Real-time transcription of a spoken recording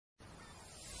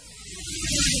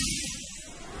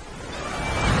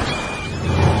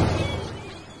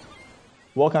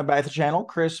Welcome back to the channel.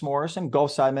 Chris Morrison,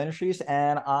 Gulfside Ministries,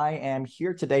 and I am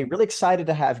here today. Really excited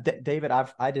to have David.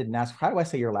 I didn't ask. How do I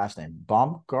say your last name?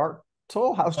 Baumgaertel.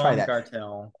 Let's try that.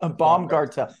 Baumgaertel.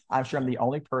 Baumgaertel. I'm sure I'm the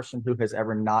only person who has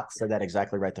ever not said that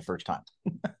exactly right the first time.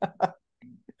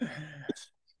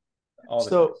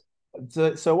 So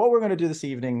what we're going to do this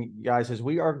evening, guys, is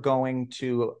we are going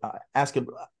to ask a.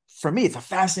 For me, it's a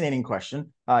fascinating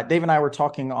question. Dave and I were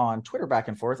talking on Twitter back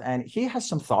and forth, and he has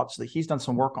some thoughts that he's done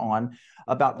some work on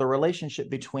about the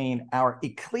relationship between our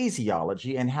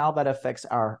ecclesiology and how that affects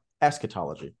our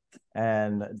eschatology.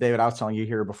 And David, I was telling you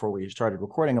here before we started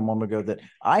recording a moment ago that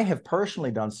I have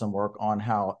personally done some work on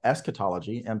how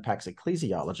eschatology impacts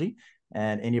ecclesiology.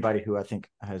 And anybody who I think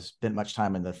has spent much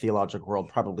time in the theological world,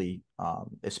 probably,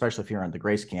 especially if you're in the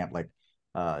grace camp, like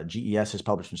GES has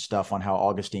published some stuff on how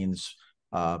Augustine's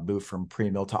move from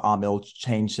pre-mill to amill,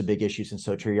 changed some big issues in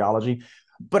soteriology.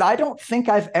 But I don't think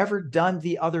I've ever done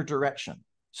the other direction.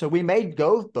 So we may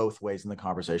go both ways in the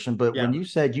conversation. But when you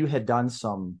said you had done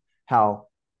some how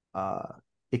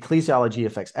ecclesiology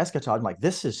affects eschatology, I'm like,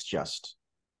 this is just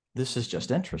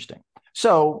interesting.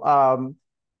 So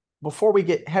before we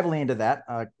get heavily into that,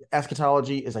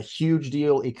 eschatology is a huge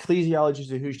deal. Ecclesiology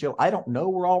is a huge deal. I don't know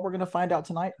where all we're going to find out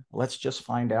tonight. Let's just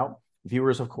find out.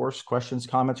 Viewers, of course, questions,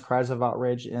 comments, cries of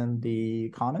outrage in the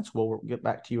comments. We'll get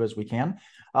back to you as we can.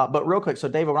 But real quick, so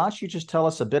David, why don't you just tell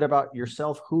us a bit about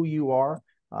yourself, who you are,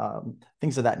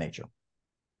 things of that nature.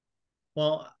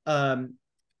 Well, my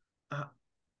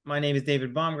name is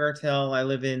David Baumgaertel. I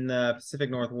live in the Pacific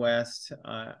Northwest.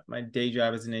 My day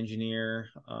job is an engineer.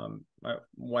 My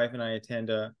wife and I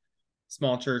attend a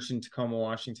small church in Tacoma,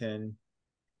 Washington.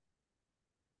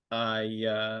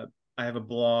 I have a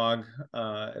blog,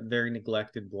 a very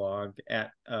neglected blog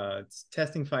at it's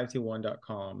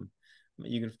testing521.com.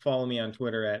 You can follow me on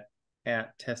Twitter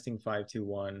at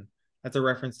testing521. That's a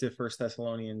reference to 1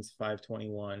 Thessalonians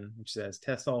 5:21, which says,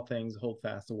 "Test all things, hold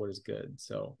fast to what is good."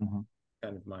 So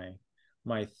kind of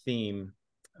my theme.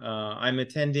 I'm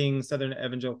attending Southern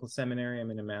Evangelical Seminary. I'm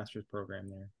in a master's program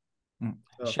there.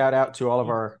 So, shout out to all of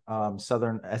our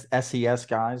Southern SES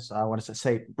guys. I want to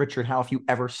say, Richard Howe, if you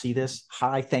ever see this,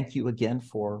 hi, thank you again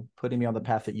for putting me on the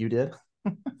path that you did.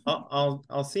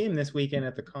 I'll see him this weekend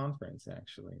at the conference,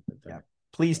 actually. Yeah.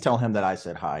 Please tell him that I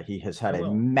said hi. He has had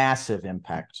a massive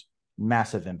impact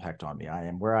on me. I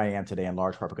am where I am today in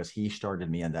large part because he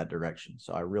started me in that direction.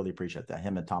 So I really appreciate that.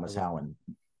 Him and Thomas Howe. And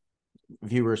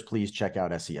viewers, please check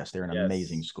out SES. They're an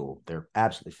amazing school. They're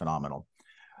absolutely phenomenal.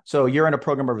 So you're in a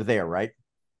program over there, right?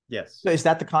 Yes. So is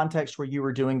that the context where you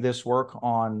were doing this work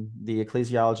on the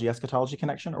ecclesiology eschatology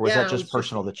connection, or was that just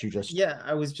personal that you just? Yeah,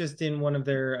 I was just in one of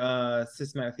their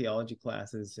systematic theology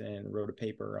classes and wrote a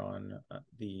paper on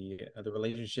the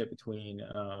relationship between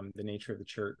the nature of the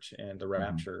church and the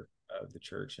rapture of the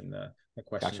church and the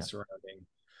questions surrounding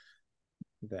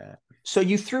that. So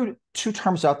you threw two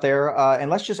terms out there, and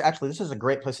let's just this is a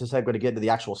great place to segue to get into the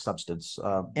actual substance.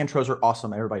 Intros are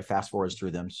awesome. Everybody fast forwards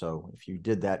through them. So if you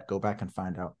did that, go back and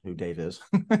find out who Dave is.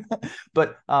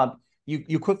 But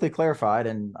you quickly clarified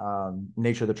in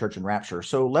nature of the church and rapture.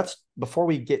 So before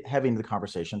we get heavy into the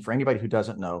conversation, for anybody who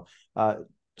doesn't know,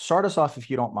 start us off, if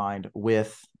you don't mind,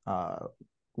 with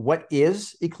what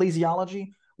is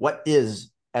ecclesiology, what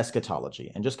is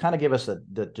eschatology, and just kind of give us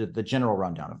the general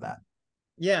rundown of that.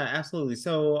 Yeah, absolutely.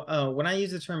 So when I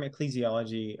use the term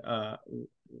ecclesiology,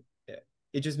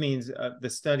 it just means the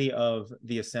study of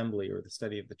the assembly or the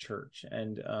study of the church,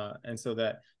 and so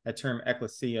that term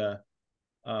ecclesia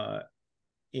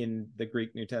in the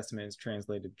Greek New Testament is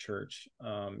translated church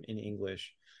in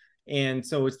English, and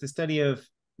so it's the study of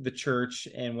the church.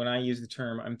 And when I use the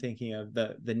term, I'm thinking of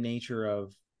the nature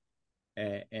of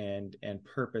and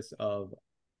purpose of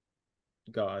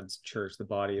God's church, the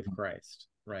body of Christ,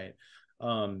 right?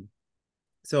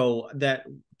 So that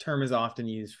term is often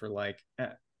used for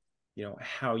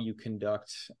how you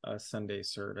conduct a Sunday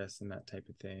service and that type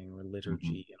of thing, or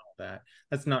liturgy and all that.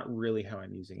 That's not really how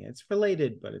I'm using it. It's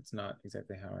related, but it's not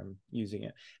exactly how I'm using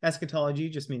it. Eschatology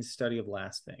just means study of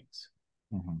last things.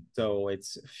 So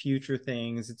it's future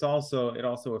things. It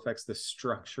also affects the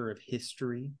structure of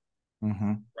history.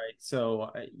 Right.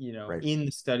 So, in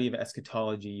the study of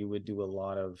eschatology, you would do a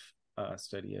lot of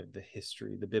study of the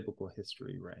history, the biblical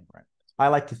history, right? I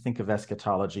like to think of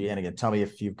eschatology, and again, tell me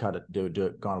if you've got it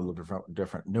gone a little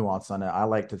different nuance on it. I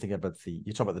like to think about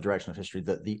you talk about the direction of history,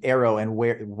 the arrow, and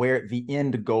where the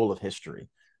end goal of history.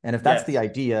 And if that's the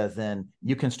idea, then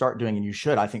you can start doing, and you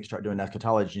should, I think, start doing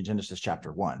eschatology in Genesis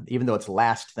chapter 1, even though it's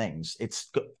last things.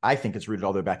 I think it's rooted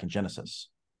all the way back in Genesis.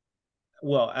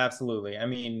 Well, absolutely. I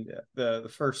mean,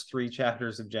 the first three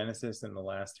chapters of Genesis and the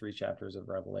last three chapters of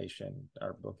Revelation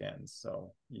are bookends.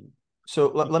 So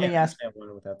So you let can't me ask. understand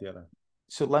one without the other.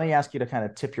 So let me ask you to kind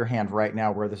of tip your hand right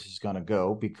now where this is going to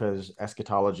go, because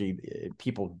eschatology,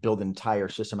 people build entire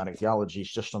systematic theologies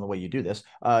just on the way you do this.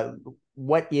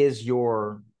 What is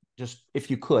your, just if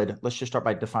you could, let's just start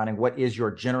by defining what is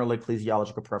your general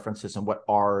ecclesiological preferences and what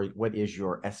is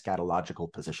your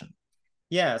eschatological position?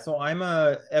 Yeah, so I'm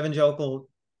a evangelical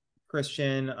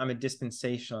Christian. I'm a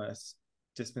dispensationalist.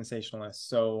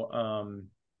 So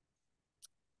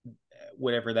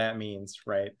whatever that means,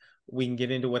 right? We can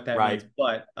get into what that Right. means,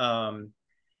 but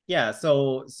yeah,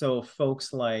 so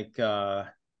folks like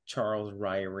Charles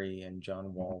Ryrie and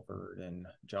John Walvoord and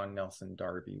John Nelson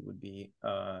Darby would be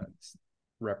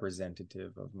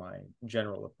representative of my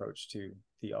general approach to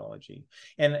theology.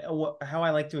 And how I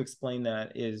like to explain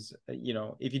that is,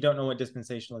 if you don't know what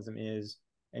dispensationalism is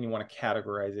and you want to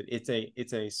categorize it, it's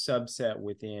a subset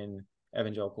within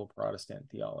evangelical Protestant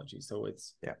theology. So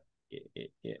Yeah.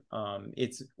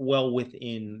 it's well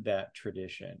within that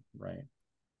tradition, right?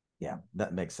 Yeah,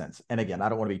 that makes sense. And again, I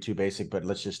don't want to be too basic, but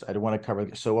I don't want to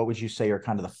cover. So what would you say are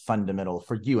kind of the fundamental,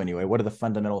 for you anyway, what are the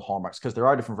fundamental hallmarks? Because there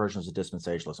are different versions of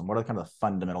dispensationalism. What are kind of the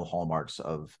fundamental hallmarks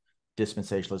of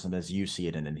dispensationalism as you see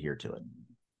it and adhere to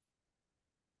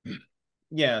it?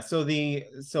 Yeah,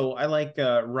 so I like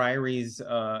Ryrie's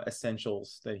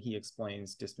essentials that he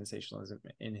explains dispensationalism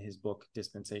in his book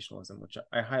Dispensationalism, which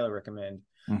I highly recommend.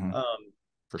 Mm-hmm. Um,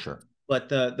 For sure. but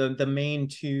the main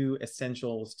two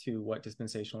essentials to what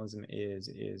dispensationalism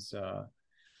is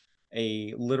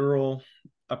a literal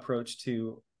approach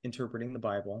to interpreting the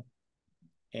Bible,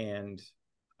 and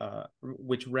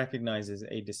which recognizes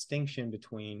a distinction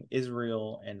between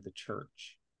Israel and the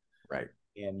church. Right.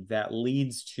 And that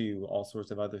leads to all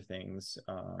sorts of other things,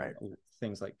 Right.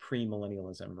 things like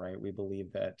premillennialism, right? We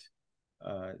believe that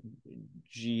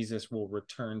Jesus will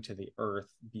return to the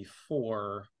earth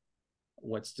before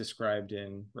what's described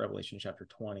in Revelation chapter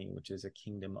 20, which is a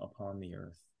kingdom upon the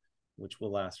earth, which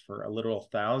will last for a literal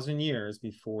 1,000 years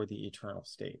before the eternal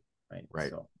state, right?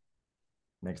 Right. So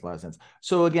Makes a lot of sense.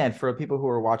 So again, for people who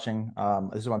are watching,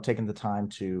 this is why I'm taking the time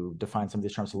to define some of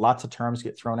these terms. Lots of terms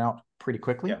get thrown out pretty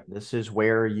quickly. yeah. This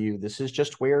is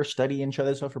just where study and show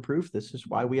thyself approved. This is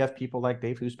why we have people like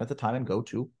Dave who spent the time and go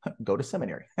to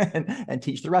seminary and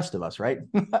teach the rest of us, right?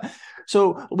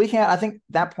 So I think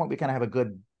that point we kind of have a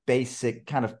good basic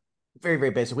kind of very, very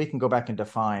basic. We can go back and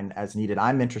define as needed.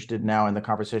 I'm interested now in the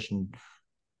conversation,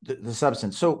 the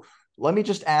substance. So let me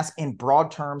just ask in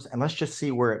broad terms, and let's just see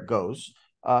where it goes.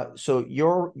 So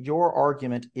your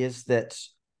argument is that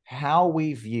how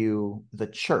we view the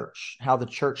church, how the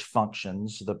church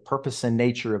functions, the purpose and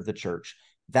nature of the church,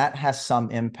 that has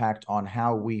some impact on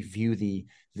how we view the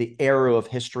era of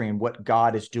history and what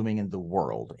God is doing in the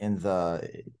world.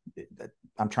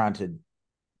 I'm trying to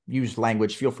use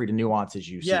language. Feel free to nuance as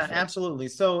you see Yeah, fit. absolutely.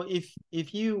 So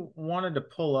if you wanted to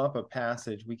pull up a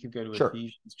passage, we could go to Sure.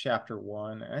 Ephesians chapter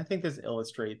 1. And I think this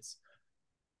illustrates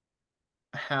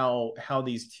how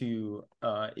these two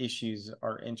issues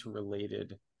are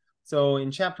interrelated. So in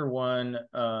chapter 1,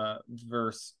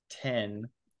 verse 10,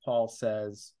 Paul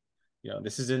says,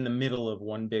 this is in the middle of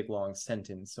one big long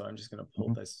sentence, so I'm just going to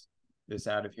pull this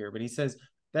out of here. But he says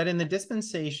that in the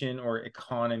dispensation or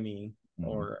economy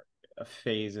or a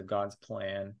phase of God's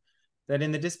plan, that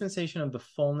in the dispensation of the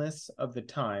fullness of the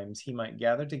times, he might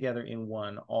gather together in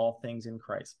one all things in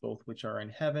Christ, both which are in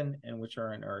heaven and which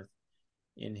are in earth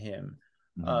in him.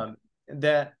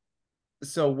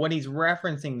 So what he's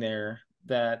referencing there,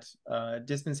 that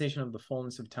dispensation of the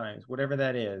fullness of times, whatever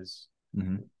that is,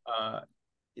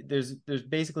 there's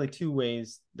basically two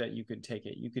ways that you could take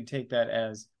it. You could take that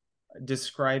as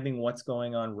describing what's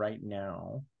going on right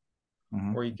now,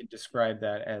 or you could describe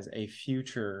that as a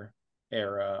future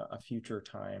era, a future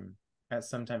time, at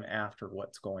some time after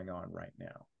what's going on right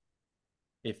now,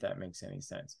 if that makes any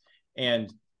sense.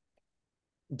 And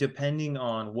depending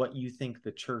on what you think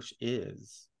the church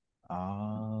is,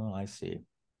 I see.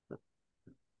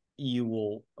 you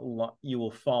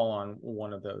will fall on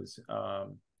one of those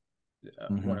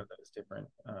different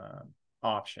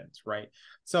options, right?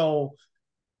 So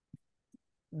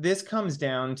this comes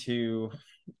down to,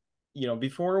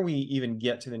 before we even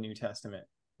get to the New Testament,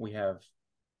 we have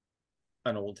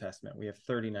an Old Testament. We have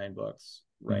 39 books,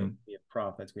 right? We have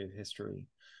prophets, we have history.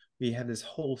 We have this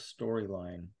whole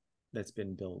storyline that's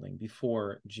been building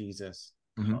before Jesus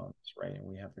comes, right? And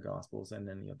we have the Gospels and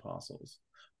then the Apostles,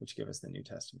 which give us the New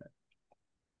Testament.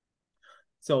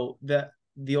 So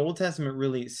the Old Testament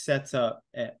really sets up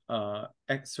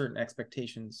certain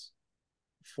expectations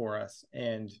for us,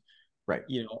 and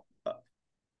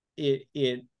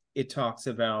it talks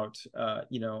about a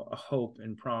hope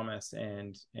and promise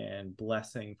and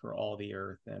blessing for all the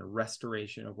earth, and a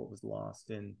restoration of what was lost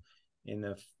in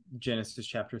the Genesis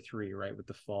chapter 3, right, with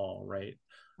the fall, right.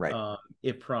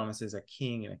 It promises a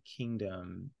king and a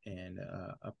kingdom and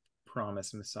a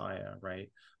promised Messiah, right,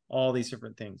 all these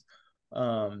different things,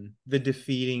 the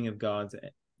defeating of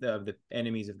the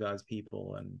enemies of God's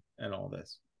people, and all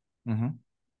this.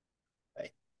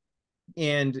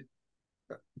 And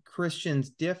Christians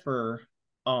differ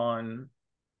on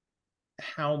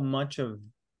how much of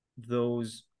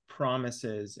those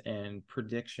promises and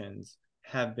predictions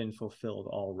have been fulfilled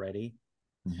already,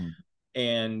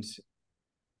 and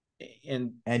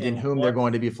in whom they're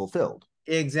going to be fulfilled.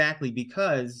 Exactly,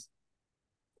 because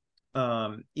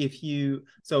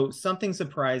so something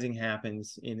surprising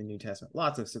happens in the New Testament.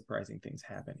 Lots of surprising things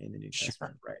happen in the New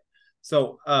Testament, right?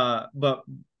 So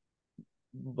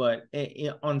but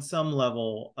on some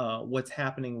level, what's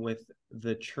happening with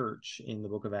the church in the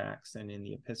book of Acts and in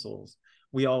the epistles,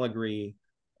 we all agree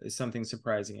is something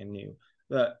surprising and new.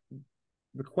 The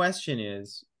question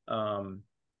is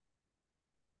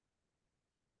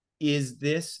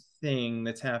this thing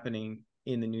that's happening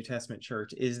in the New Testament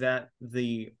church, is that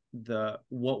the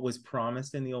what was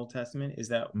promised in the Old Testament? Is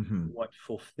that what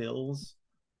fulfills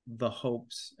the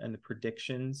hopes and the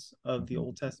predictions of the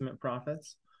Old Testament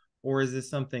prophets? Or is this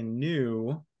something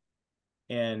new,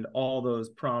 and all those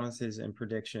promises and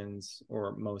predictions,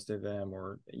 or most of them,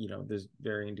 or there's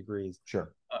varying degrees,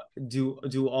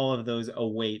 do all of those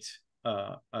await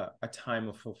a time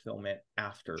of fulfillment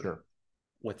after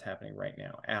what's happening right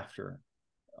now, after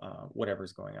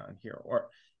whatever's going on here, or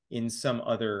in some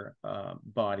other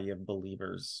body of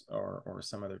believers, or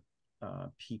some other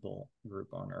people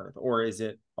group on earth? Or is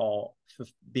it all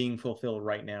being fulfilled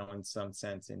right now in some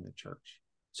sense in the church?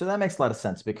 So that makes a lot of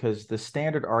sense, because the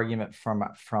standard argument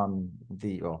from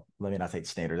the, well, let me not say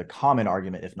standard, the common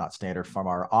argument, if not standard, from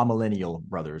our amillennial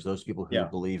brothers, those people who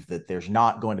believe that there's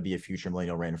not going to be a future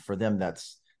millennial reign. For them,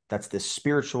 that's this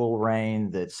spiritual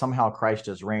reign, that somehow Christ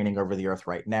is reigning over the earth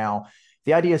right now.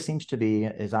 The idea seems to be,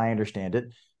 as I understand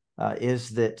it,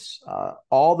 is that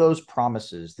all those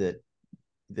promises that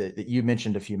you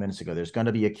mentioned a few minutes ago, there's going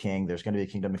to be a king, there's going to be a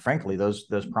kingdom. And frankly, those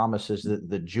promises that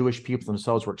the Jewish people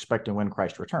themselves were expecting when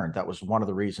Christ returned, that was one of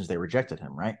the reasons they rejected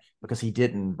him, right? Because he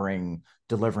didn't bring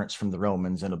deliverance from the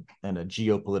Romans and a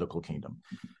geopolitical kingdom.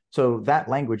 So that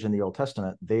language in the Old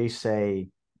Testament, they say,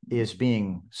 is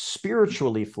being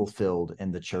spiritually fulfilled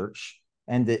in the church,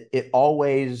 and that it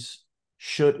always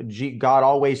God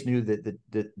always knew that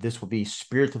this would be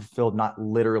spiritually fulfilled, not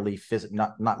literally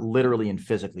and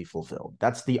physically fulfilled.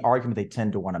 That's the argument they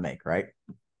tend to want to make, right?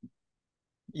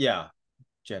 Yeah,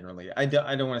 generally. I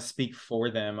don't want to speak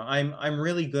for them. I'm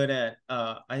really good at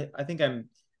I think I'm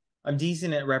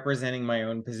decent at representing my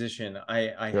own position.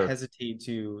 I hesitate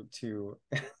to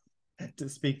to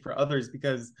speak for others,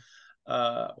 because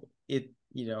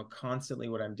constantly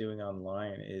what I'm doing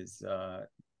online is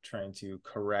trying to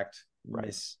correct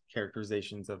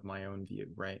mischaracterizations of my own view,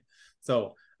 right?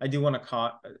 So I do want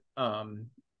to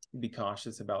be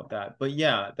cautious about that. But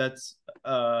yeah, that's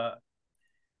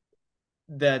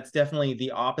definitely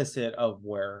the opposite of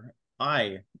where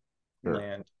I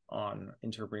land on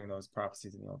interpreting those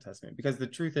prophecies in the Old Testament. Because the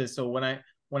truth is, so when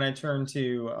I turn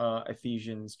to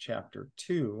Ephesians chapter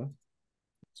 2,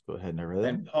 let's go ahead and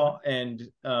everything.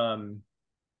 And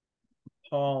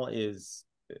Paul is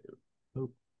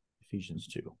Ephesians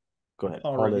 2. Go ahead.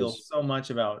 Paul reveals so much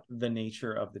about the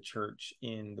nature of the church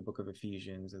in the book of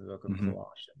Ephesians and the book of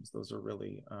Colossians. Those are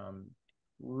really,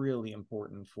 really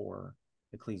important for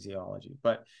ecclesiology.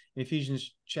 But in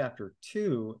Ephesians chapter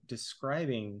 2,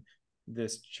 describing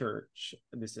this church,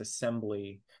 this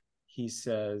assembly, he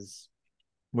says...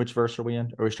 Which verse are we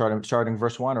in? Are we starting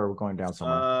verse 1, or are we going down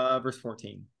somewhere? Verse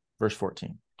 14. Verse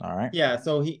 14. All right. Yeah,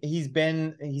 so he's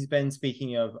been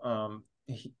speaking of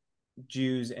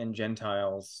Jews and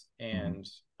Gentiles, and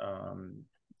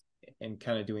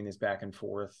kind of doing this back and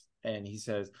forth. And he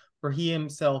says, "For he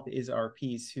himself is our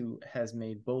peace, who has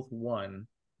made both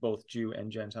Jew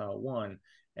and Gentile one,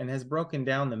 and has broken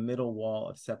down the middle wall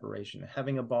of separation,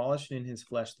 having abolished in his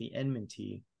flesh the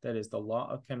enmity, that is, the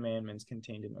law of commandments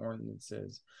contained in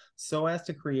ordinances, so as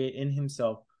to create in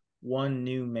himself one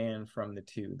new man from the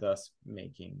two, thus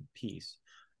making peace."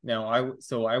 Now, I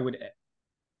would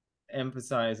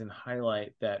emphasize and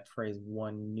highlight that phrase,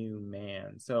 one new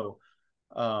man. So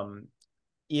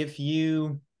if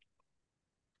you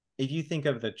think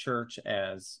of the church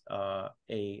as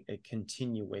a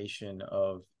continuation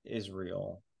of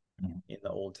Israel in the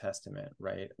Old Testament,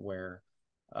 right, where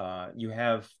you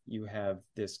have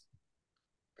this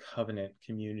covenant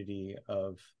community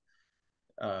of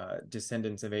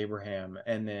descendants of Abraham,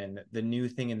 and then the new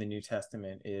thing in the New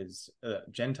Testament is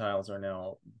Gentiles are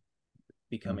now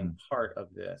becoming part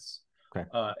of this.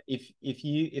 Okay.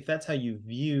 If that's how you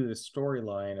view the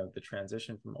storyline of the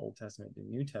transition from Old Testament to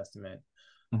New Testament,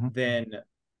 then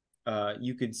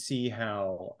you could see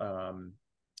how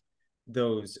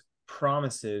those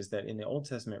promises that in the Old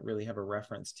Testament really have a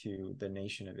reference to the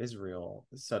nation of Israel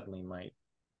suddenly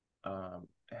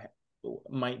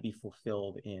might be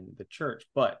fulfilled in the church.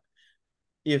 But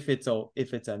if it's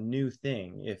a new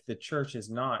thing, if the church is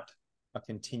not a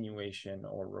continuation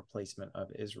or replacement of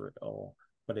Israel,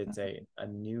 but it's a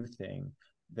new thing,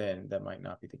 then that might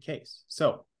not be the case.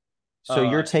 So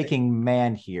you're taking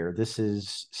man here. This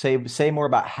is say more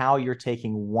about how you're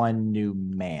taking one new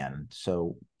man.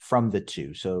 So from the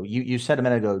two. So you said a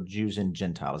minute ago, Jews and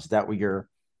Gentiles. Is that what you're?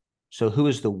 So who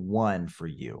is the one for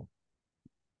you?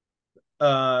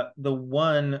 The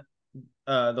one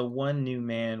new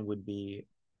man would be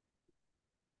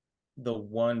the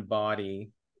one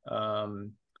body.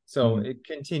 So it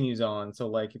continues on. So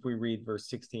like if we read verse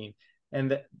 16,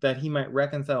 and that he might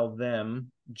reconcile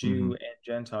them, Jew and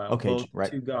Gentile, both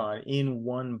to God in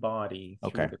one body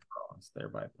through the cross,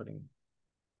 thereby putting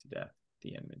to death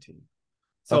the enmity.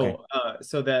 So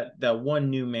so that one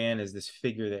new man is this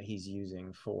figure that he's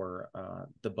using for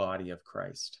the body of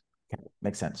Christ. Okay.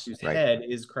 Makes sense. Whose head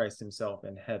is Christ himself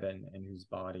in heaven, and whose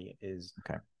body is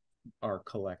our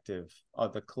collective,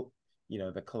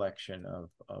 the collection of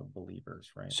believers,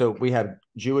 right? So we have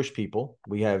Jewish people,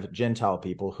 we have Gentile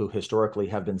people who historically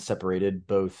have been separated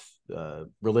both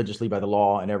religiously by the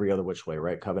law and every other which way,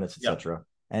 right? Covenants, etc.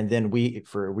 And then we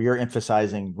are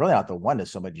emphasizing really not the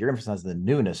oneness so much, you're emphasizing the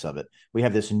newness of it. We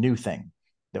have this new thing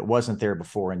that wasn't there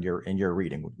before in your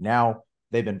reading. Now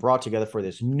they've been brought together for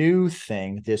this new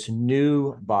thing, this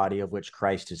new body of which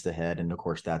Christ is the head. And of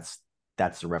course, that's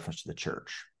the reference to the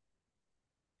church.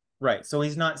 Right. So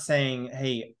he's not saying,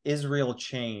 hey, Israel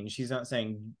changed. He's not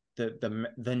saying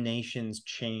the nations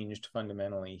changed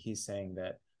fundamentally. He's saying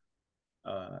that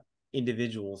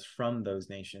individuals from those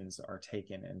nations are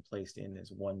taken and placed in this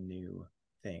one new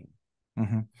thing.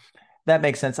 That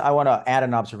makes sense. I want to add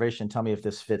an observation. Tell me if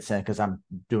this fits in, because I'm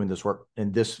doing this work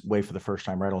in this way for the first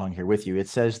time right along here with you. It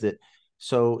says that,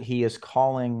 so he is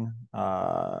calling,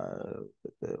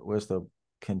 where's the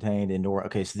contained in,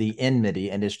 okay, so the enmity,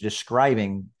 and is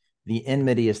describing the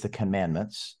enmity as the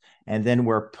commandments, and then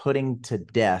we're putting to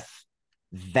death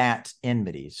that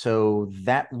enmity. So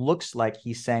that looks like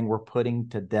he's saying we're putting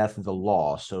to death the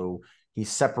law. So he's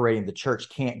separating the church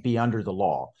can't be under the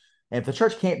law. And if the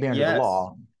church can't be under the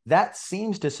law, that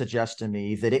seems to suggest to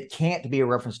me that it can't be a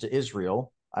reference to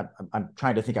Israel. I'm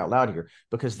trying to think out loud here,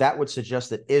 because that would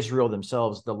suggest that Israel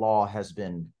themselves, the law has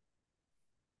been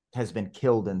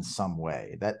killed in some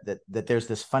way, that there's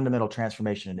this fundamental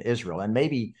transformation in Israel. And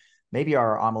maybe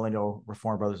our amillennial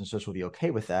Reformed brothers and sisters will be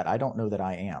okay with that. I don't know that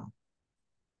I am.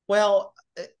 Well,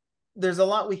 there's a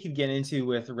lot we could get into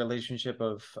with the relationship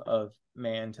of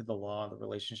man to the law, the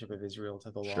relationship of Israel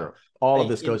to the law. Sure. All of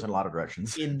this goes in a lot of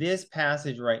directions. In this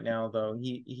passage right now, though,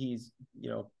 he's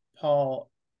Paul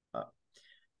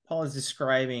is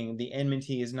describing the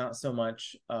enmity is not so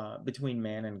much between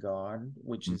man and God,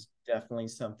 which is definitely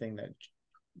something that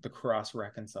the cross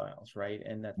reconciles, right?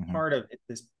 And that's part of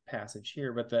this passage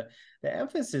here. But the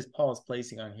emphasis Paul is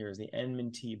placing on here is the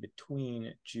enmity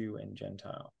between Jew and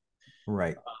Gentile.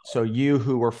 Right. So you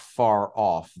who were far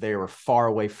off, they were far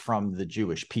away from the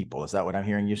Jewish people. Is that what I'm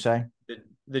hearing you say?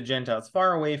 The Gentiles,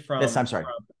 far away from. Yes, I'm sorry.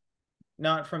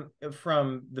 Not from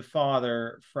the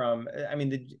Father.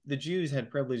 The Jews had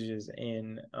privileges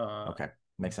in.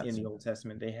 Makes sense. In the Old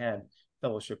Testament, they had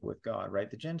fellowship with God,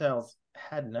 right? The Gentiles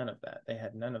had none of that. They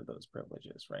had none of those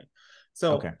privileges, right?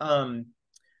 So,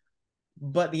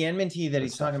 but the enmity that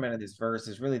he's talking about in this verse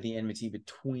is really the enmity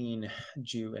between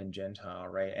Jew and Gentile,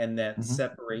 right? And that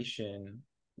separation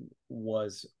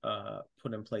was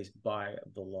put in place by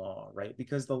the law, right?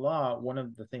 Because the law, one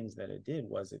of the things that it did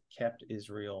was it kept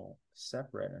Israel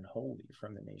separate and holy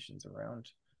from the nations around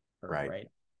her, right?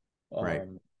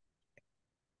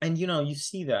 And you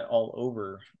see that all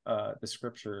over the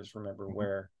scriptures. Remember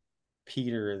where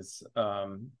Peter is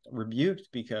rebuked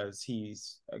because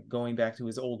he's going back to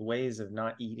his old ways of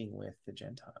not eating with the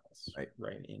Gentiles,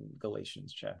 right? In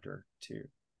Galatians chapter 2.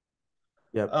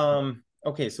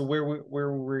 Okay, so where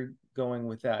we're going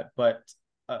with that, but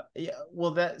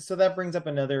that brings up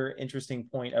another interesting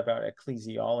point about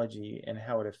ecclesiology and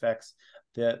how it affects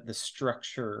the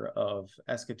structure of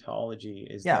eschatology.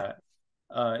 Is that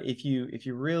if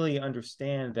you really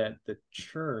understand that the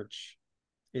church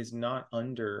is not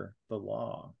under the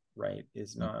law, right,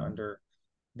 is not under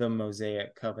the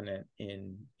Mosaic covenant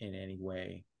in any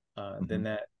way, then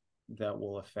that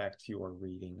will affect your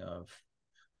reading of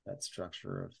that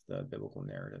structure of the biblical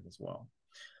narrative as well.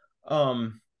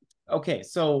 Okay,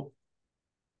 so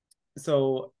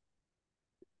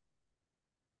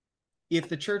if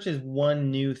the church is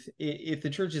if the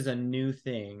church is a new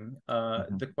thing,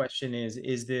 the question is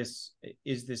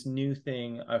this new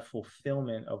thing a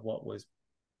fulfillment of what was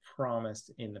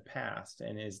promised in the past?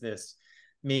 And is this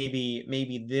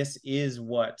maybe this is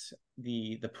what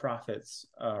the prophets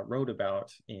wrote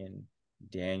about in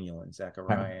Daniel and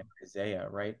Zechariah and Isaiah,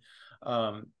 right?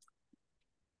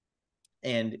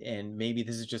 And maybe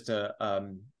this is just a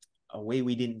way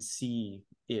we didn't see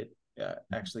it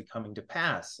actually coming to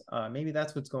pass. Maybe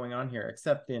that's what's going on here,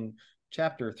 except in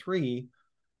chapter 3,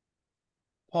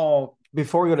 Paul...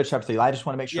 Before we go to chapter 3, I just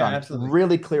want to make sure I'm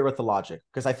really clear with the logic,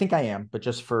 because I think I am, but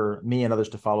just for me and others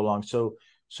to follow along. So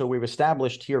we've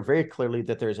established here very clearly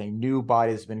that there's a new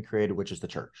body that's been created, which is the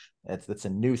church. That's a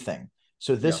new thing.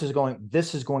 So this is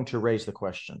going to raise the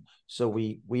question. So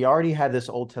we already had this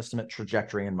Old Testament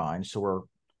trajectory in mind. So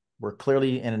we're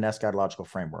clearly in an eschatological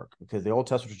framework, because the Old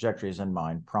Testament trajectory is in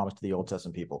mind, promised to the Old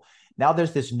Testament people. Now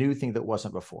there's this new thing that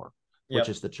wasn't before, which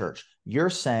is the church. You're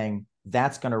saying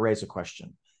that's going to raise a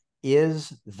question.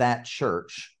 Is that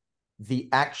church the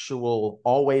actual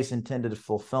always intended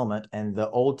fulfillment, and the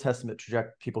Old Testament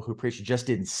people who preach just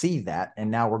didn't see that, and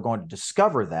now we're going to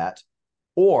discover that?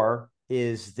 Or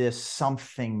is this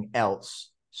something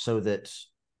else, so that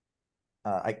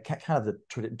I kind of the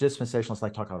dispensationalists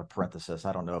like talk about a parenthesis.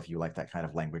 I don't know if you like that kind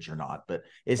of language or not, but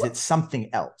is it something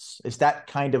else? Is that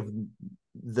kind of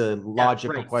the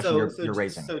logical question you're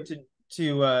raising? So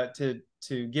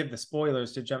to give the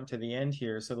spoilers, to jump to the end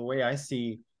here. So the way I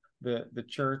see the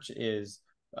church is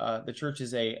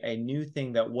a new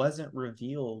thing that wasn't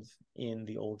revealed in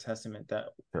the Old Testament, that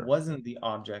wasn't the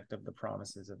object of the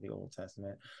promises of the Old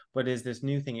Testament, but is this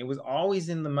new thing. It was always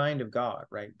in the mind of God,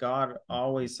 right? God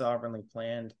always sovereignly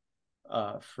planned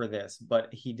for this, but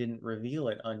he didn't reveal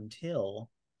it until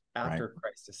after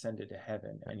Christ ascended to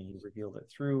heaven, and he revealed it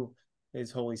through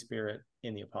his Holy Spirit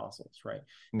in the apostles, right?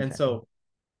 And so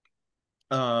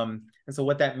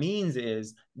what that means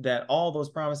is that all those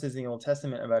promises in the Old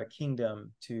Testament about a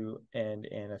kingdom and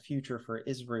a future for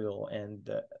Israel, and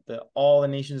all the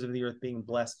nations of the earth being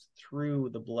blessed through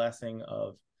the blessing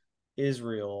of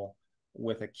Israel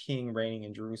with a king reigning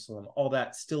in Jerusalem, all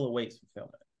that still awaits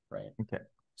fulfillment, right? Okay.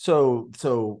 So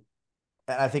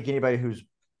I think anybody who's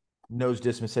knows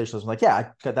dispensationalism, like,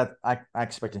 I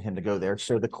expected him to go there.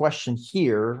 So the question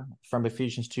here from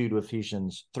Ephesians 2 to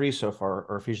Ephesians 3 so far,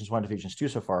 or Ephesians 1 to Ephesians 2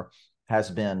 so far, has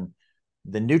been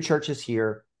the new church is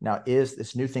here. Now, is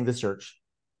this new thing the church?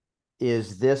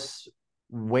 Is this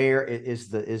where is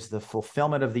the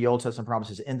fulfillment of the Old Testament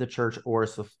promises in the church, or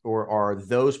are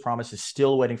those promises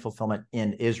still awaiting fulfillment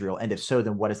in Israel? And if so,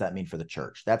 then what does that mean for the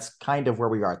church? That's kind of where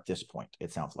we are at this point,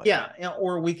 it sounds like. Yeah,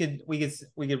 or we could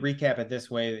recap it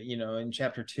this way. In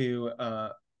chapter 2,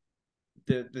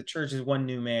 the church is one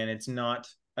new man. It's not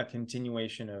a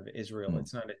continuation of Israel.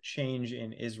 It's not a change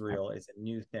in Israel. It's a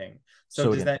new thing.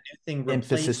 So does that new thing replace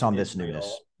emphasis on Israel? This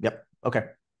newness? Yep. Okay.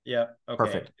 Yeah. Okay.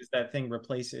 Perfect. Does that thing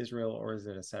replace Israel, or is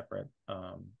it a separate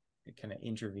kind of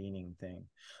intervening thing?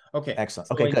 Okay. Excellent.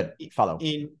 So okay, good. Follow.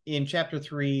 In chapter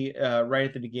 3, right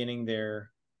at the beginning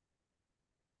there,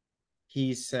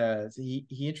 he says, he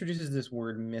introduces this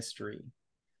word mystery.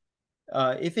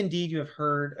 If indeed you have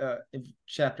heard,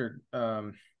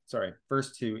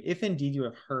 verse 2, if indeed you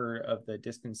have heard of the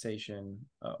dispensation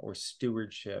or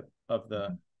stewardship of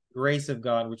the grace of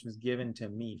God, which was given to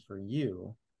me for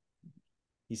you,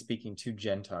 he's speaking to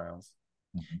Gentiles,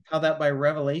 how that by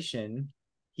revelation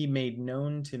he made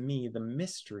known to me the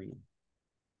mystery,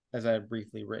 as I have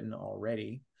briefly written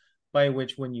already, by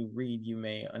which when you read you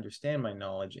may understand my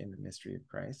knowledge in the mystery of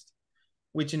Christ,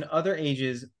 which in other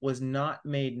ages was not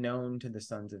made known to the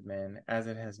sons of men, as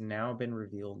it has now been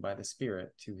revealed by the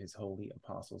Spirit to his holy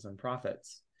apostles and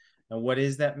prophets. Now, what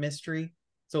is that mystery?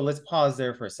 So let's pause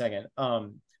there for a second.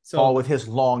 So Paul with his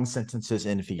long sentences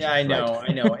in Ephesians. Yeah, I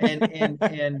know.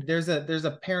 And there's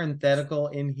a parenthetical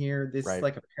in here. This is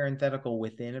like a parenthetical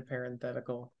within a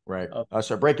parenthetical. Right.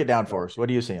 So break it down for us.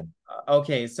 What are you seeing?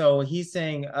 Okay, so he's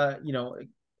saying,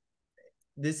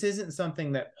 this isn't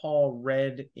something that Paul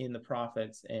read in the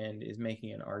prophets and is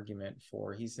making an argument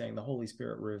for. He's saying the Holy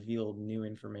Spirit revealed new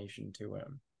information to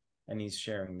him, and he's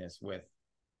sharing this with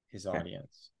his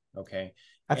audience. Okay.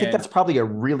 I think that's probably a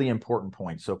really important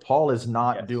point. So Paul is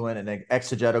not doing an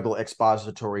exegetical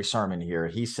expository sermon here.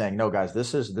 He's saying, no, guys,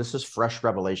 this is fresh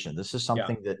revelation. This is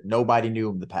something that nobody knew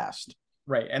in the past.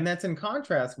 Right. And that's in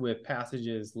contrast with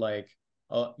passages like,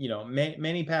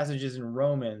 many passages in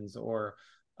Romans or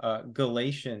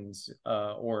Galatians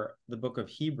or the book of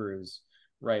Hebrews,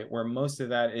 right, where most of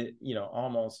that,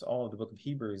 almost all of the book of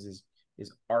Hebrews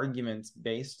is arguments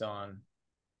based on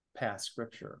past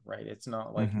scripture, right? It's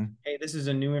not like, hey, this is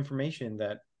a new information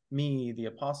that me, the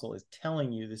apostle, is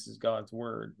telling you this is God's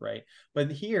word, right?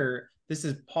 But here, this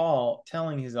is Paul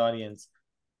telling his audience,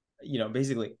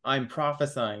 basically, I'm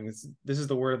prophesying. This is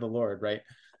the word of the Lord, right?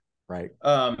 Right.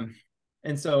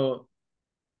 And so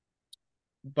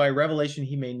by revelation,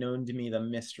 he made known to me the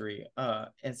mystery.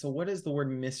 And so what does the word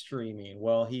mystery mean?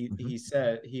 Well, he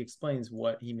explains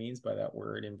what he means by that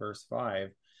word in verse 5,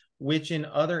 which in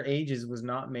other ages was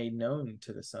not made known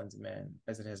to the sons of men,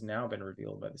 as it has now been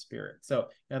revealed by the Spirit. So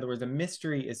in other words, a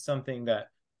mystery is something that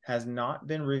has not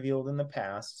been revealed in the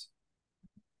past,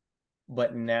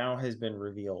 but now has been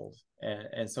revealed.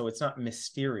 And so it's not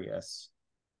mysterious.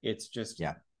 It's just,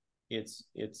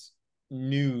 it's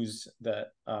news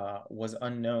that was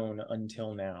unknown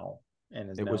until now.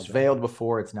 And it was veiled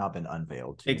before, it's now been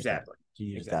unveiled. Exactly. To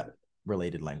use that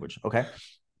related language. Okay.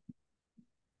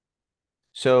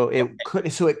 So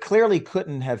it clearly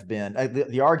couldn't have been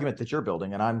the argument that you're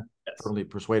building, and I'm firmly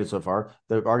persuaded so far.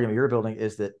 The argument you're building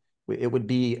is that it would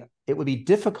be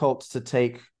difficult to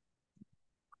take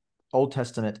Old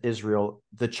Testament Israel,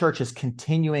 the church is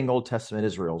continuing Old Testament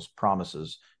Israel's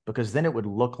promises, because then it would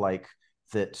look like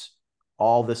that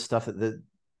all this stuff that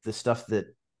the stuff that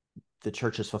the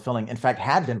church is fulfilling, in fact,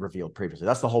 had been revealed previously.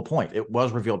 That's the whole point. It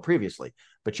was revealed previously.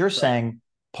 But you're saying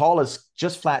Paul is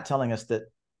just flat telling us that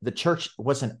the church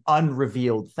was an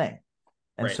unrevealed thing.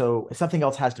 And so something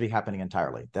else has to be happening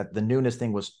entirely. That the newness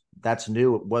thing that's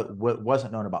new, what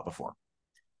wasn't known about before.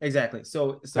 Exactly.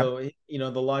 So the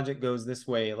logic goes this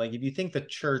way. Like, if you think the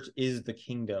church is the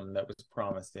kingdom that was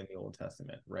promised in the Old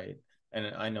Testament, right? And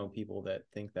I know people that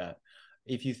think that.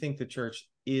 If you think the church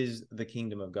is the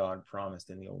kingdom of God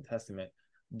promised in the Old Testament,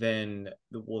 then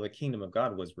the kingdom of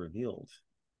God was revealed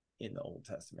in the Old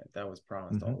Testament. That was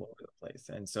promised all over the place.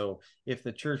 And so if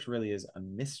the church really is a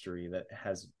mystery that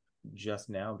has just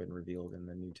now been revealed in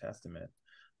the New Testament,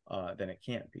 then it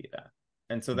can't be that.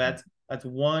 And so that's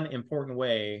one important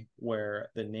way where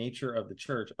the nature of the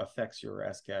church affects your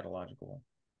eschatological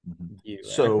view.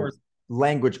 So, of course,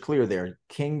 language clear there.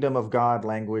 Kingdom of God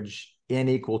language N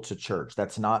equal to church.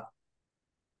 That's not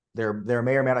there. There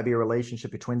may or may not be a relationship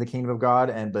between the kingdom of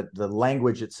God but the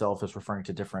language itself is referring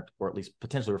to different, or at least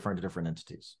potentially referring to different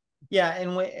entities. Yeah,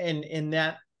 and in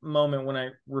that moment when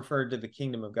I referred to the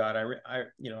kingdom of God,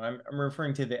 I'm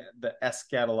referring to the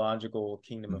eschatological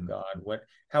kingdom of God.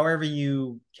 However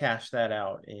you cash that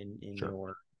out in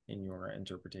your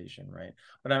interpretation, right?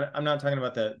 But I'm not talking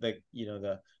about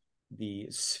the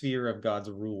sphere of God's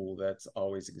rule that's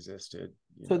always existed.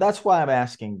 So that's why I'm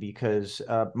asking, because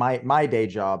my day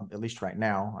job, at least right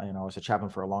now, I was a chaplain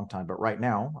for a long time, but right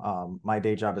now, my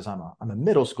day job is I'm a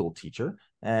middle school teacher,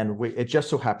 and it just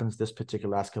so happens this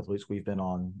particular last couple of weeks we've been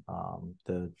on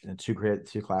the two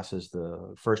classes,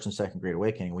 the first and second Great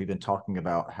Awakening. We've been talking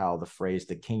about how the phrase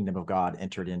 "the kingdom of God"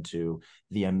 entered into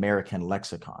the American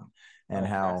lexicon. And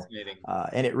how,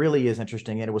 and it really is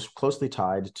interesting. And it was closely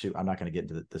tied to, I'm not going to get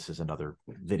into this is another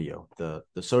video, the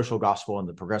social gospel and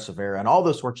the progressive era and all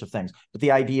those sorts of things. But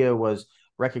the idea was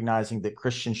recognizing that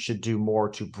Christians should do more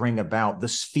to bring about the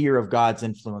sphere of God's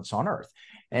influence on earth.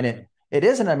 And it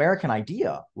is an American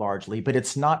idea largely, but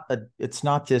it's not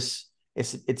this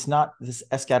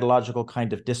eschatological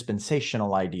kind of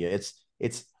dispensational idea.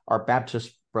 It's our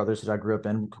Baptist brothers that I grew up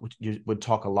in would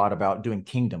talk a lot about doing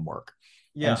kingdom work.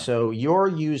 Yeah. And so you're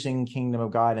using kingdom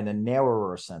of God in a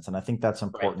narrower sense, and I think that's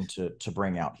important to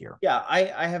bring out here. Yeah,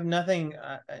 I have nothing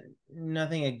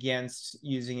against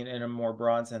using it in a more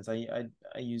broad sense. I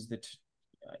use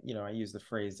I use the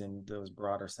phrase in those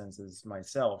broader senses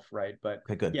myself, right? But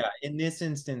yeah, in this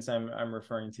instance, I'm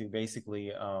referring to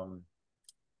basically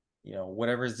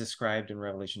whatever is described in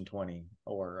Revelation 20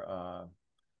 or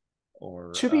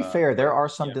to be fair, there are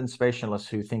some dispensationalists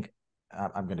who think.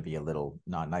 I'm going to be a little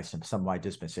not nice to some of my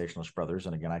dispensationalist brothers,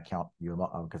 and again, I count you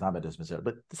because I'm a dispensationalist.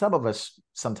 But some of us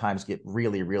sometimes get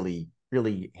really, really,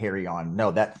 really hairy on.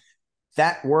 No, that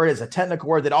word is a technical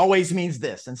word that always means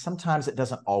this, and sometimes it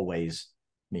doesn't always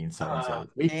mean so and so.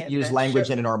 We can use language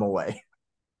in a normal way.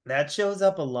 That shows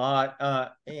up a lot,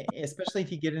 especially if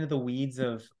you get into the weeds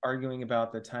of arguing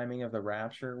about the timing of the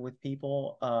rapture with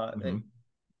people.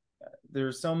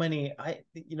 There's so many,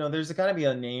 there's got to be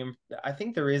a name. I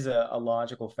think there is a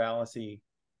logical fallacy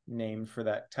name for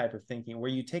that type of thinking,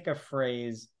 where you take a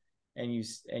phrase and you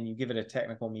give it a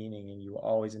technical meaning and you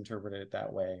always interpret it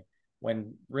that way.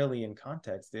 when really in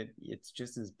context it's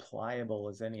just as pliable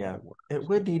as any other word.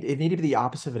 It need to be the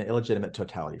opposite of an illegitimate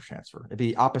totality transfer. It'd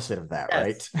be opposite of that,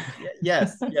 right?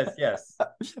 Yes.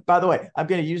 By the way, I'm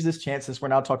going to use this chance, since we're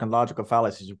now talking logical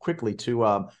fallacies, quickly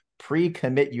to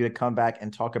pre-commit you to come back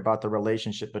and talk about the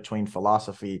relationship between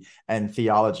philosophy and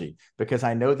theology, because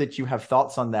I know that you have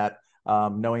thoughts on that,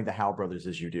 knowing the Howe brothers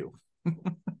as you do.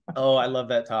 Oh, I love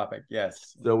that topic.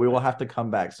 Yes. So we will have to come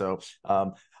back. So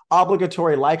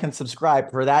obligatory like and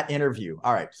subscribe for that interview.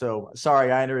 All right. So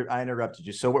sorry, I interrupted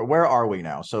you. So where are we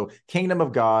now? So kingdom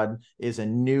of God is a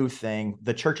new thing.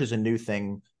 The church is a new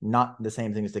thing, not the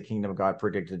same thing as the kingdom of God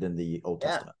predicted in the Old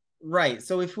Testament. Right.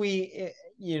 So if we,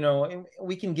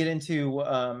 we can get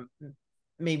into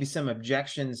maybe some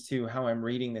objections to how I'm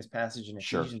reading this passage in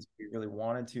Ephesians, if we really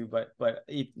wanted to, but bear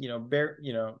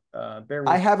with.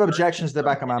 I have objections to the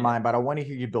back of my mind, but I want to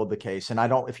hear you build the case, and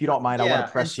if you don't mind, I want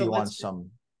to press you on some.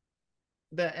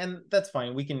 And that's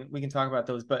fine. We can talk about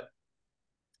those, but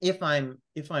if I'm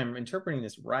interpreting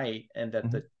this right, and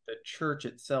that the church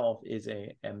itself is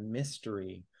a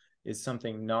mystery, is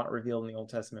something not revealed in the Old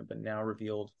Testament but now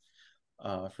revealed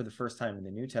for the first time in the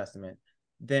New Testament,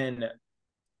 then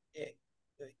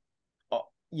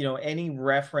any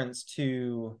reference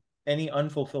to any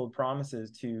unfulfilled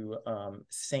promises to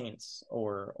saints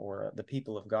or the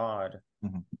people of God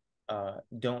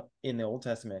don't, in the Old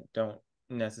Testament, don't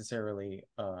necessarily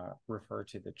refer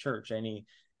to the church.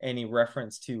 Any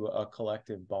reference to a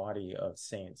collective body of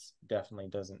saints definitely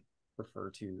doesn't refer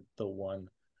to the one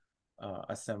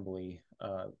assembly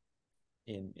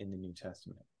in the New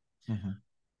Testament,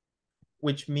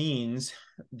 which means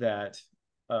that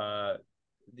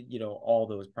all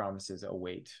those promises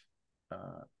await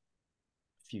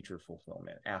future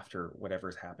fulfillment after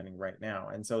whatever's happening right now.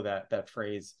 And so that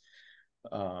phrase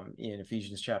in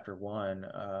Ephesians chapter 1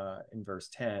 in verse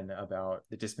 10 about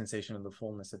the dispensation of the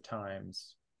fullness of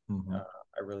times,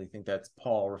 I really think that's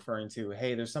Paul referring to,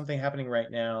 hey, there's something happening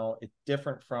right now. It's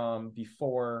different from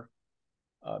before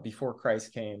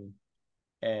Christ came,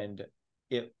 and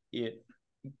it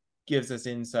gives us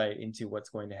insight into what's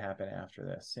going to happen after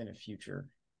this in a future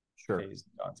phase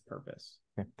of God's purpose.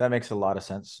 Okay. That makes a lot of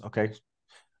sense. Okay.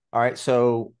 All right.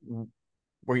 So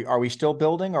are we still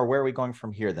building, or where are we going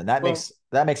from here then? That makes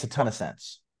a ton of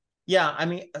sense. Yeah. I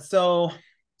mean, so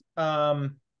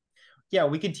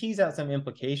we could tease out some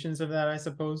implications of that, I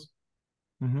suppose.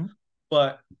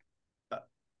 But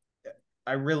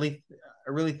I really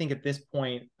think at this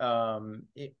point,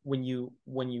 when you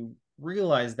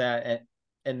realize that,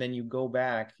 and then you go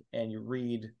back and you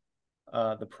read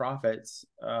the prophets,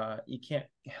 you can't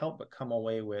help but come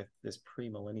away with this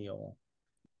premillennial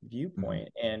viewpoint.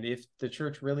 And if the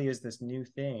church really is this new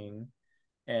thing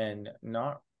and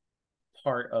not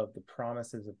part of the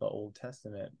promises of the Old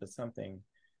Testament, but something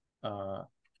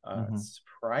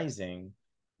surprising,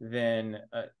 then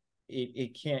you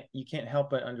can't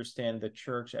help but understand the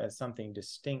church as something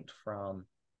distinct from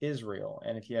Israel.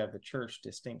 And if you have the church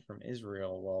distinct from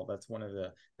Israel, well, that's one of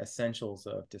the essentials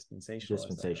of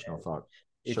dispensational thought.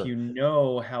 If you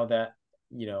know how that,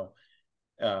 the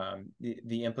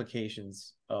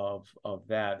implications of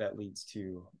that leads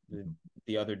to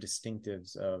the other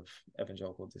distinctives of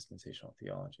evangelical dispensational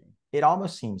theology. It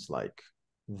almost seems like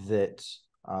that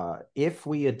if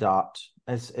we adopt,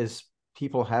 as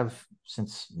people have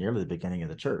since nearly the beginning of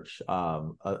the church,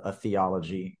 a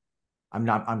theology. I'm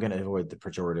going to avoid the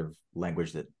pejorative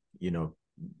language that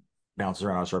bounces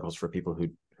around our circles for people who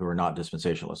are not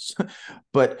dispensationalists.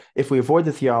 But if we avoid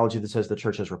the theology that says the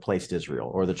church has replaced Israel,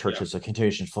 or the church is a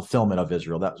continuation fulfillment of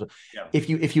Israel,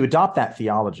 if you adopt that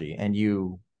theology and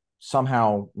you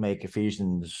somehow make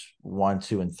Ephesians 1,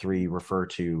 2, and 3 refer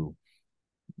to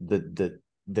the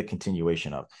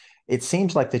continuation of, it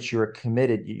seems like that you're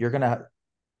committed.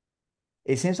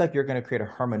 It seems like you're going to create a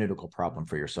hermeneutical problem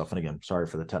for yourself. And again, sorry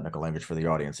for the technical language for the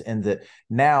audience. And that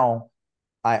now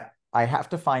I have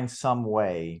to find some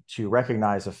way to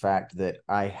recognize the fact that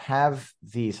I have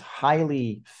these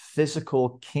highly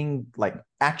physical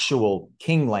actual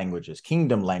kingdom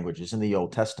languages in the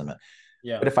Old Testament.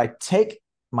 Yeah. But if I take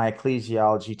my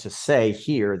ecclesiology to say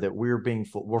here that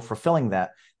we're fulfilling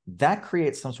that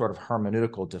creates some sort of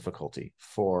hermeneutical difficulty,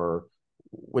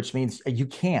 which means you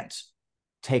can't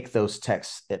take those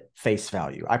texts at face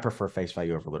value. I prefer face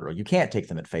value over literal. You can't take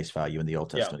them at face value in the Old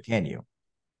Testament, can you?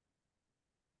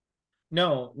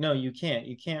 No, you can't.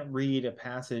 You can't read a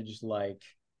passage like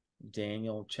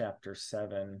Daniel chapter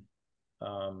 7,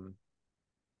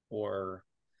 or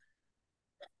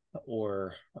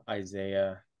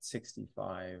Isaiah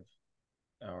 65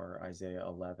 or Isaiah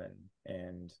 11,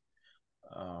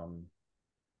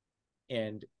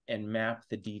 map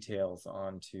the details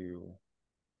onto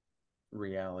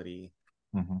reality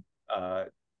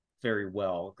very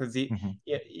well, because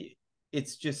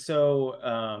it's just so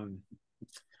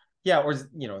or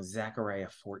Zechariah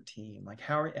 14, like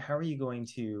how are you going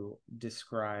to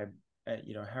describe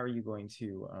how are you going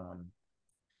to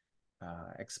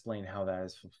explain how that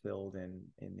is fulfilled in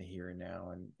the here and now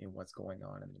and in what's going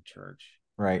on in the church?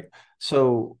 Right.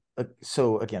 So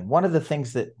again, one of the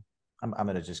things that I'm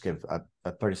going to just give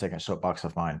a 30-second soapbox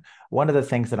of mine. One of the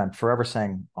things that I'm forever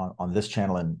saying on this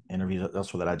channel and interviews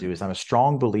elsewhere that I do is I'm a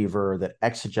strong believer that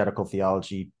exegetical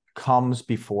theology comes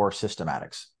before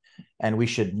systematics, and we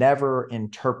should never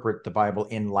interpret the Bible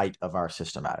in light of our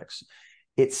systematics.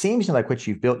 It seems like what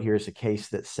you've built here is a case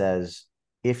that says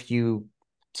if you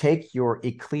take your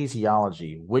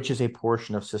ecclesiology, which is a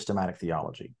portion of systematic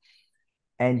theology,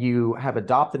 and you have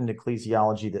adopted an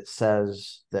ecclesiology that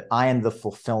says that I am the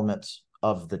fulfillment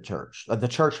of the church. The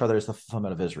church, rather, is the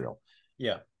fulfillment of Israel.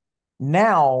 Yeah.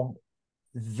 Now,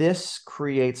 this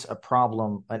creates a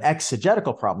problem, an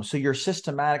exegetical problem. So your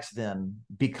systematics then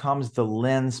becomes the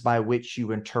lens by which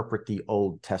you interpret the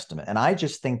Old Testament. And I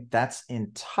just think that's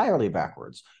entirely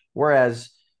backwards.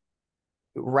 Whereas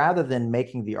rather than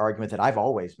making the argument that I've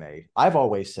always made, I've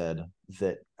always said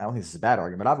that, I don't think this is a bad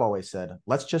argument, I've always said,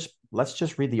 let's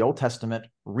just read the Old Testament,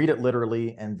 read it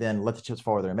literally, and then let the chips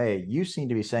fall where they may. You seem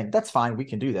to be saying, that's fine, we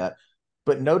can do that.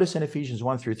 But notice in Ephesians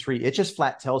 1-3, it just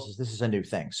flat tells us this is a new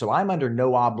thing. So I'm under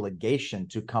no obligation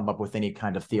to come up with any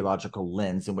kind of theological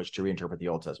lens in which to reinterpret the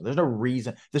Old Testament. There's no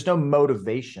reason, there's no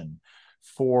motivation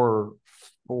for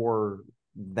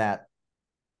that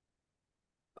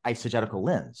eisegetical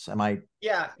lens. Am I?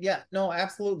 Yeah, no,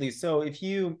 absolutely. So if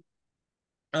you,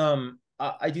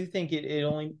 I do think it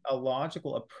only a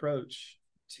logical approach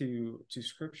to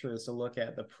scripture is to look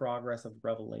at the progress of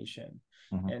revelation,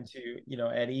 and to,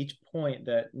 at each point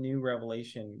that new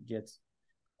revelation gets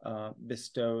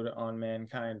bestowed on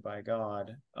mankind by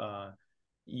God,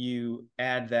 you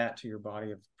add that to your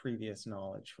body of previous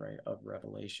knowledge, right, of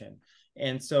revelation.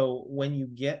 And so when you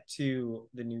get to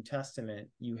the New Testament,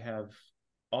 you have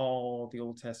all the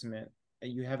Old Testament,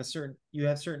 you have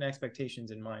certain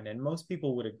expectations in mind, and most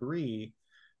people would agree,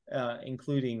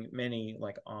 including many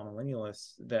like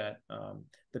amillennialists, that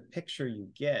the picture you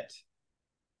get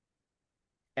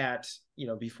at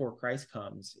before Christ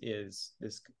comes is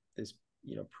this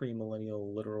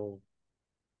premillennial literal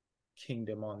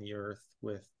kingdom on the earth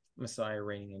with Messiah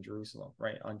reigning in Jerusalem,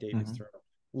 right, on David's throne,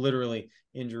 literally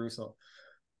in Jerusalem.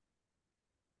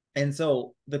 And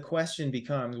so the question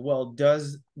becomes, well,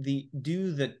 does the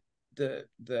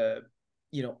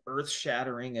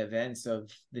earth-shattering events of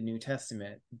the New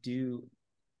Testament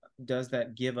does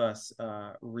that give us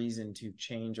reason to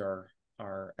change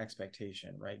our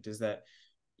expectation, right? Does that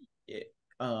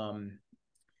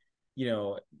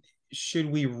should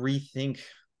we rethink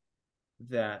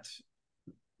that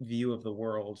view of the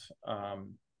world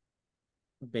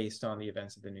based on the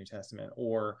events of the New Testament,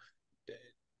 or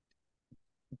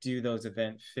do those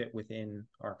events fit within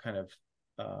our kind of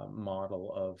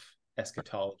model of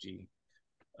eschatology,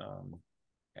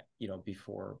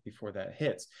 before that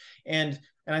hits? And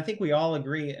I think we all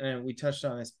agree, and we touched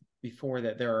on this before,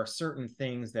 that there are certain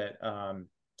things that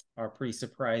are pretty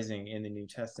surprising in the New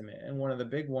Testament. And one of the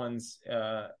big ones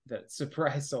that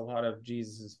surprised a lot of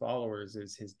Jesus's followers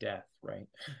is his death, right?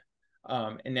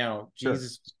 And now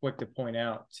Jesus was quick to point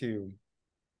out to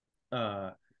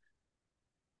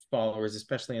followers,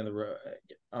 especially on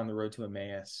the road to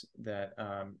Emmaus, that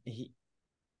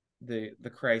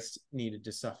the Christ needed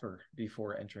to suffer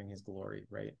before entering his glory,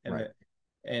 right?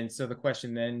 And so the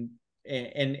question then,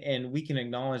 and we can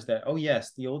acknowledge that, oh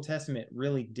yes, the Old Testament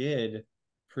really did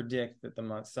predict that the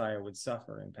Messiah would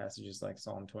suffer in passages like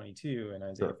Psalm 22 and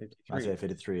Isaiah 53. Isaiah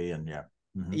 53, and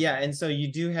yeah, and so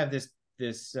you do have this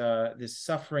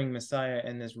suffering Messiah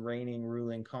and this reigning,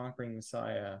 ruling, conquering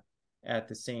Messiah at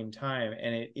the same time,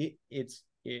 and it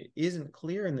isn't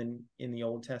clear in the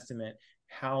Old Testament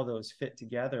how those fit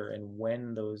together and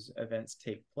when those events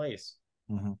take place.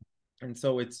 And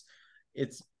so it's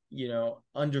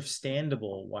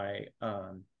understandable why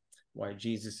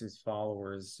Jesus's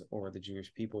followers or the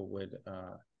Jewish people would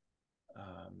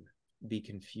be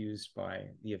confused by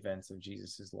the events of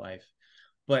Jesus's life.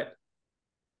 But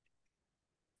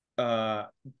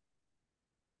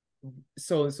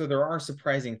so there are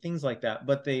surprising things like that,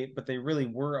 but they really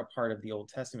were a part of the Old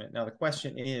Testament. Now the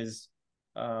question is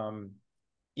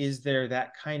there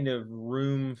that kind of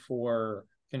room for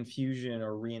confusion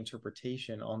or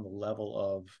reinterpretation on the level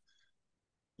of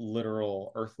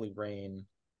literal earthly reign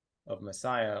of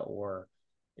Messiah, or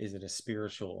is it a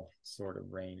spiritual sort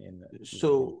of reign in the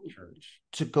church?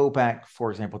 To go back,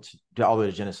 for example, to all the way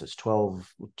to Genesis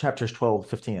 12, chapters 12,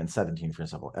 15, and 17, for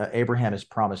example, Abraham is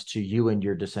promised, to you and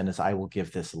your descendants I will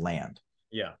give this land.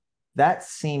 Yeah. That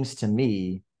seems to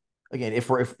me, again,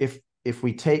 if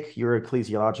we take your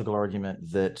ecclesiological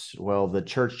argument that, well, the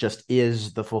church just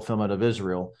is the fulfillment of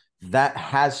Israel, that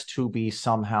has to be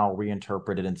somehow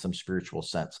reinterpreted in some spiritual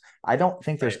sense. I don't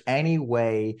think there's any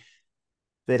way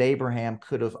that Abraham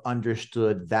could have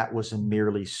understood that was a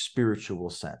merely spiritual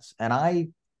sense. And I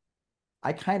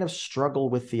kind of struggle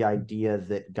with the idea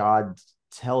that God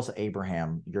tells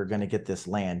Abraham, you're going to get this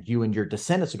land, you and your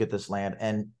descendants will get this land.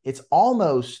 And it's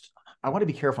almost, I want to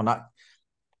be careful not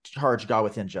to charge God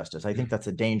with injustice. I think that's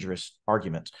a dangerous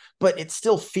argument, but it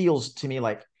still feels to me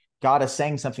like God is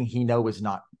saying something he knows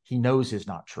is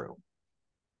not true.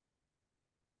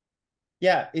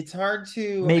 Yeah, it's hard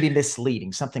to, maybe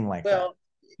misleading, something like that.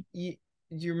 Do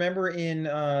you remember in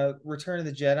Return of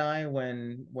the Jedi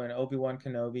when Obi-Wan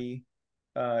Kenobi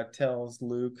tells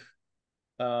Luke,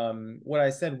 what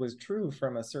I said was true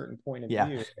from a certain point of view,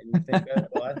 and you think,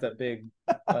 well, that's a big,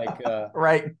 like,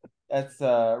 right? That's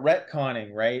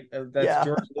retconning, right? That's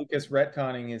George Lucas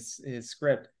retconning his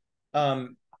script. Oh,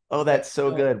 that's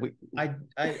so good. I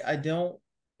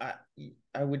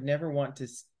would never want to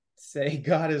say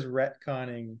God is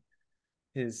retconning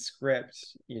his script,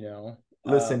 you know.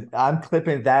 Listen, I'm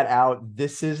clipping that out.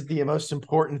 This is the most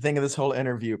important thing of this whole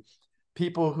interview.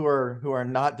 People who are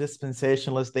not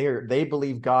dispensationalists, they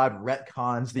believe God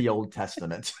retcons the Old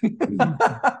Testament.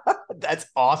 That's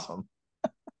awesome.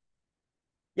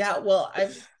 Yeah, well,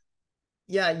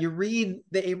 you read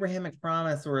the Abrahamic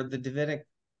promise or the Davidic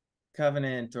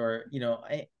covenant, or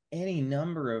any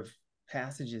number of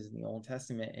passages in the Old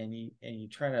Testament, and you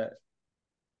try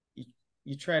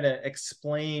to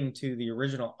explain to the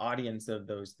original audience of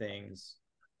those things,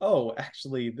 oh,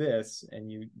 actually this, and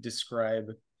you describe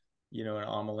an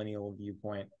amillennial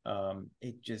viewpoint.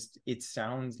 It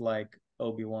sounds like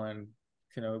Obi-Wan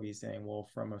Kenobi saying, well,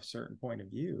 from a certain point of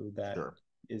view, that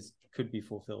could be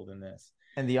fulfilled in this.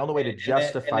 And the only way to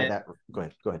justify that, go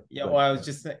ahead. Yeah, well, I was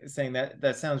just saying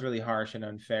that sounds really harsh and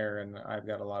unfair, and I've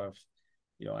got a lot of,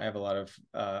 I have a lot of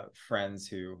friends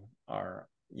who are,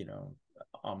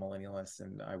 amillennialists,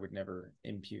 and I would never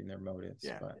impugn their motives.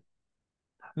 Yeah. But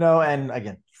no, and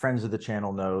again, friends of the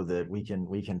channel know that we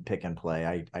can pick and play.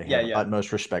 I have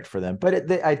utmost respect for them,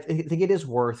 but I think it is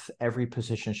worth, every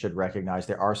position should recognize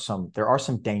there are some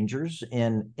dangers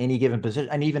in any given position,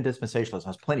 and even dispensationalism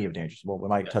has plenty of dangers. Well, we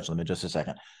might touch on them in just a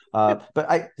second. But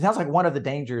it sounds like one of the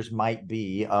dangers might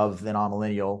be of the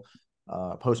non-millennial,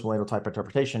 post-millennial type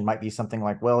interpretation might be something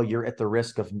like, well, you're at the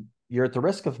risk of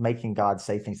making God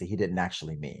say things that he didn't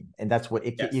actually mean, and that's what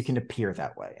you can appear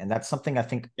that way, and that's something I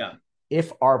think. Yeah.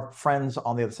 If our friends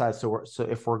on the other side, so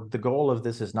if the goal of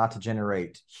this is not to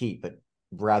generate heat, but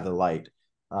rather light,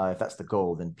 if that's the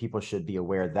goal, then people should be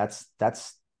aware that's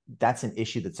an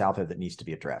issue that's out there that needs to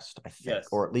be addressed, I think,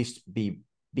 or at least be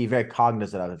very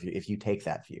cognizant of if you take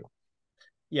that view.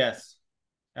 Yes,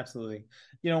 absolutely.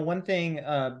 One thing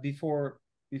before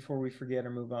we forget or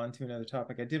move on to another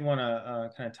topic, I did want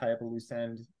to kind of tie up a loose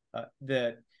end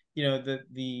that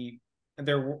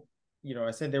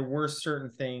I said there were certain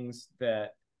things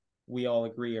that we all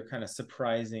agree are kind of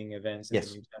surprising events in the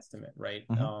New Testament, right?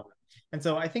 Mm-hmm. And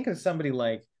so I think of somebody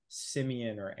like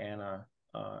Simeon or Anna,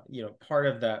 part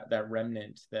of that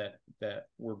remnant that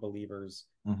were believers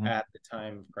at the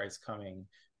time of Christ's coming,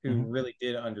 who really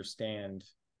did understand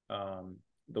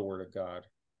the Word of God,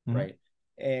 right?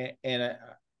 And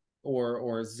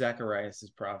or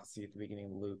Zacharias' prophecy at the beginning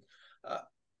of Luke.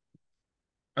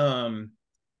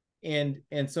 And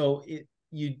so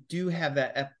you do have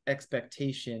that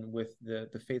expectation with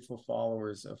the faithful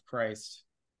followers of Christ,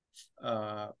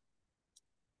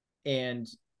 and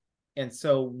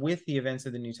so with the events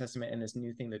of the New Testament and this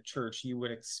new thing, the church, you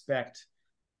would expect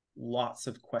lots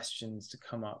of questions to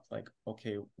come up, like,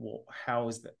 okay, well, how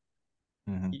is that?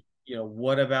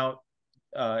 What about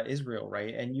Israel,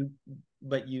 right? And you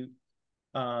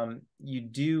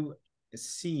do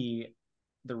see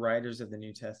the writers of the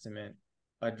New Testament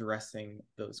addressing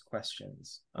those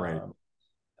questions. Right.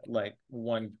 Like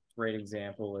one great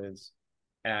example is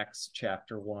Acts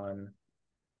chapter 1,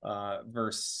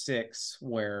 verse 6,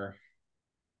 where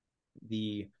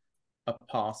the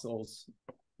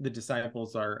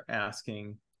disciples are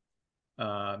asking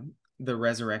the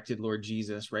resurrected Lord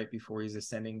Jesus right before he's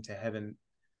ascending to heaven.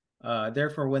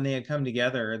 Therefore, when they had come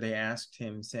together, they asked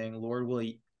him, saying, Lord,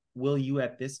 will you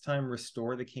at this time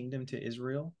restore the kingdom to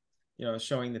Israel?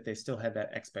 Showing that they still had that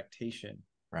expectation,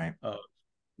 right, of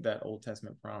that Old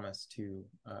Testament promise to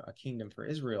a kingdom for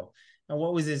Israel. And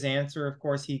what was his answer? Of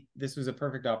course, this was a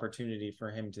perfect opportunity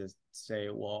for him to say,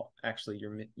 well, actually,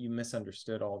 you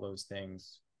misunderstood all those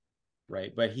things,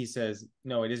 right? But he says,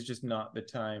 no, it is just not the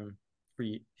time for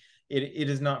you. It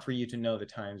is not for you to know the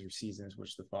times or seasons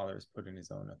which the Father has put in his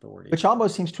own authority. Which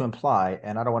almost seems to imply,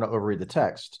 and I don't want to overread the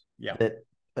text, that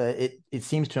it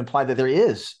seems to imply that there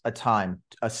is a time,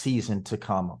 a season to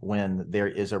come when there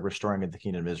is a restoring of the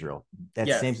kingdom of Israel. That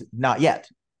seems not yet.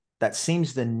 That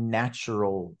seems the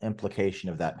natural implication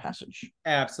of that passage.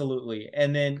 Absolutely.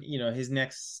 And then, his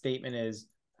next statement is,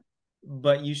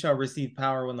 but you shall receive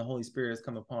power when the Holy Spirit has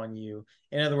come upon you.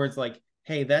 In other words, like,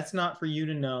 hey, that's not for you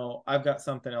to know. I've got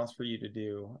something else for you to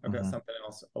do. I've got something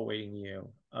else awaiting you.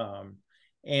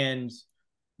 And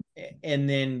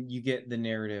then you get the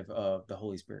narrative of the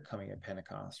Holy Spirit coming at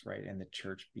Pentecost, right? And the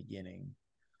church beginning.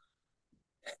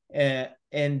 And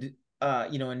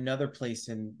another place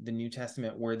in the New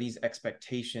Testament where these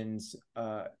expectations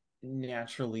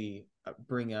naturally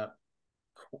bring up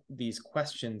these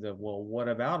questions of, well, what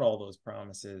about all those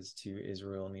promises to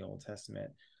Israel in the Old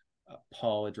Testament?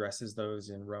 Paul addresses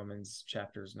those in Romans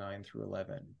chapters 9 through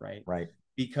 11, right? Right.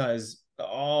 Because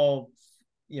all,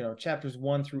 chapters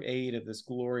 1 through 8 of this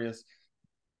glorious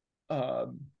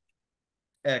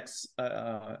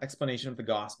explanation of the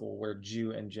gospel, where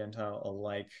Jew and Gentile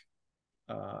alike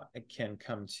can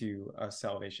come to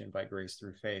salvation by grace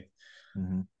through faith.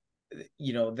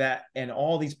 That, and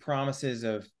all these promises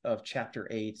of chapter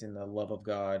 8 and the love of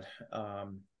God,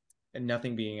 and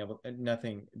nothing being able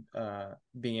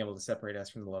to separate us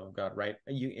from the love of God, right?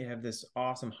 You have this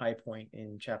awesome high point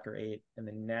in chapter 8, and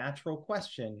the natural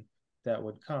question that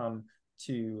would come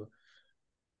to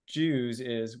Jews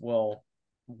is, well,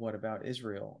 what about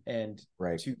Israel? And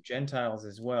to Gentiles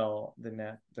as well,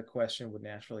 the question would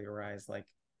naturally arise, like,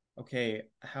 okay,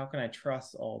 how can I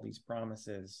trust all these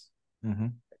promises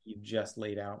that you've just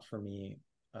laid out for me?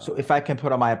 So if I can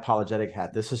put on my apologetic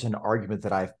hat, this is an argument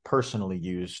that I've personally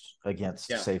used against,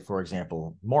 say, for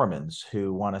example, Mormons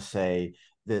who want to say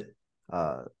that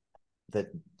that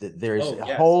there's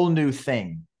a whole new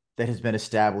thing that has been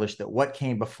established, that what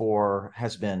came before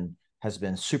has been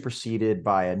superseded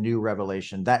by a new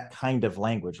revelation, that kind of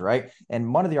language, right?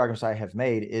 And one of the arguments I have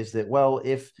made is that, well,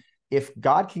 if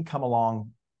God can come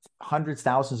along hundreds,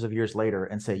 thousands of years later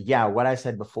and say, yeah, what I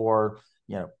said before,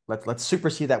 let's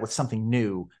supersede that with something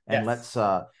new, and let's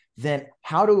then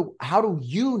how do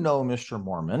you know, Mr.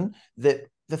 Mormon, that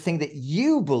the thing that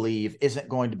you believe isn't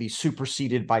going to be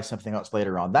superseded by something else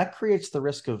later on? That creates the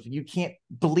risk of you can't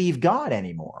believe God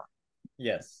anymore.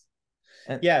 And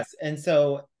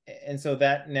so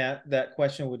that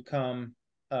question would come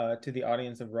to the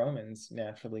audience of Romans.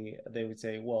 Naturally, they would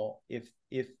say, well, if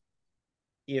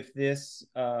this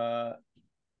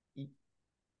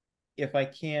if I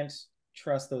can't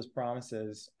trust those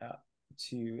promises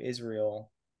to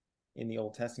Israel in the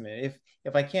Old Testament,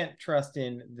 if I can't trust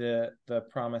in the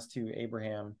promise to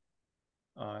Abraham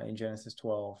in Genesis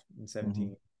 12 and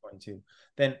 17, 22,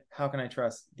 then how can I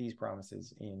trust these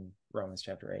promises in Romans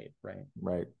chapter 8,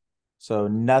 right? So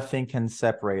nothing can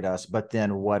separate us, but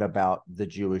then what about the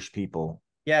Jewish people?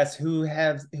 Yes,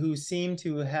 who seem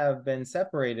to have been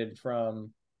separated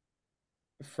from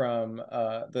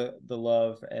the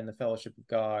love and the fellowship of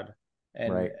God,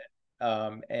 and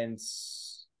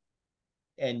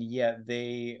and yet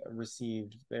they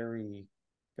received very,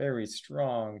 very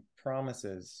strong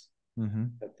promises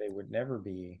that they would never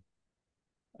be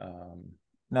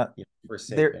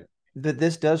forsaken.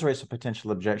 This does raise a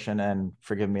potential objection, and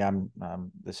forgive me, I'm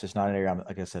this is not an area I'm,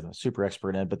 like I said, I'm a super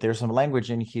expert in, but there's some language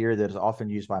in here that is often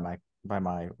used by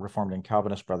my Reformed and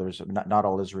Calvinist brothers. Not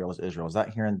all Israel is Israel. Is that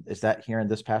here in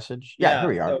this passage? Here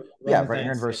we are. So right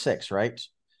here in verse 6, right?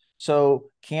 So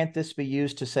can't this be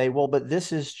used to say, well, but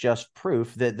this is just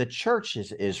proof that the church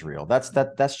is Israel?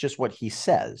 That's just what he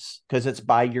says, because it's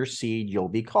by your seed you'll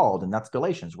be called, and that's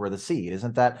Galatians, we're the seed.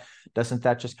 Doesn't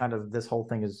that just kind of, this whole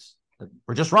thing is,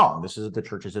 we're just wrong. This is the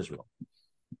church is Israel.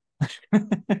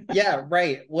 Yeah,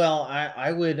 right. Well,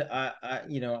 I would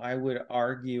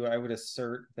argue, I would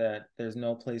assert that there's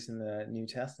no place in the New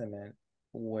Testament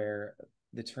where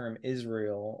the term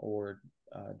Israel or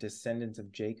descendants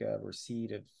of Jacob or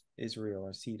seed of Israel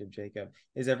or seed of Jacob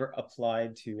is ever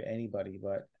applied to anybody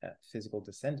but physical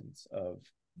descendants of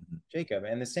Jacob.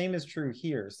 And the same is true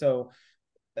here. So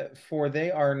for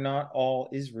they are not all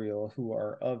Israel who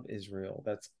are of Israel.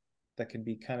 That can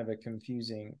be kind of a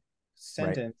confusing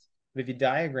sentence. But if you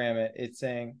diagram it, it's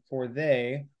saying, for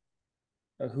they,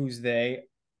 who's they,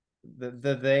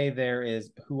 the they there is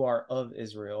who are of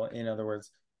Israel. In other words,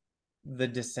 the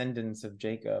descendants of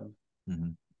Jacob.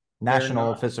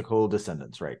 National physical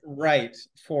descendants, right? Right.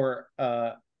 For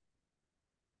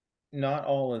not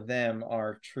all of them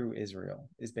are true Israel,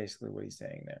 is basically what he's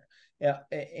saying there. Yeah,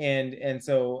 and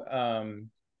so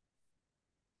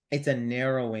it's a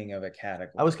narrowing of a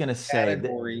category. I was going to say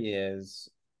category is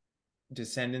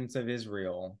descendants of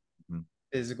Israel,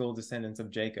 physical descendants of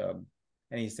Jacob,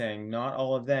 and he's saying not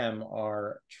all of them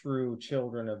are true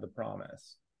children of the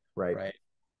promise. Right.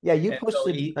 Yeah, you and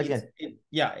posted so again.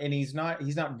 And he's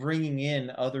not bringing in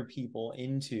other people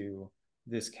into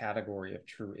this category of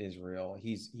true Israel.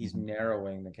 He's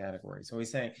narrowing the category. So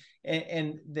he's saying,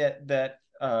 and that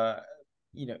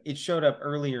it showed up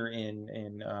earlier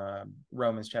in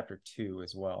Romans chapter 2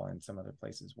 as well, and some other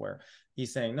places where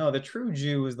he's saying, no, the true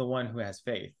Jew is the one who has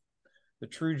faith. The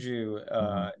true Jew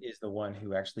is the one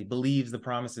who actually believes the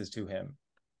promises to him.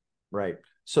 Right.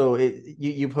 So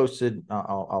you posted,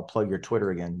 I'll plug your Twitter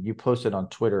again. You posted on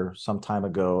Twitter some time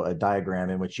ago a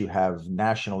diagram in which you have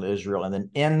national Israel, and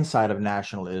then inside of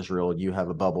national Israel, you have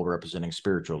a bubble representing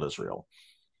spiritual Israel.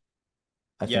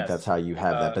 I think that's how you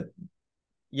have that.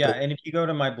 And if you go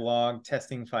to my blog,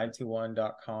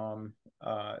 testing521.com,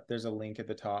 there's a link at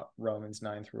the top, Romans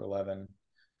 9 through 11.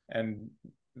 And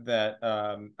that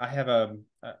I have a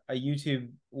YouTube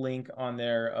link on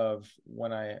there of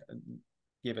when I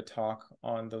gave a talk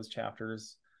on those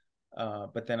chapters.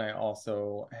 But then I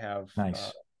also have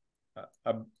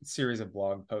a series of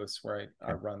blog posts where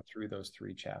I run through those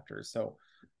 3 chapters. So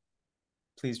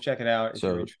please check it out if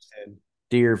you're interested.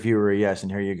 Dear viewer, yes,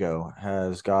 and here you go.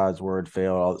 Has God's word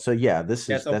failed? So yeah, this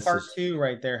is part 2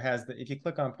 right there has if you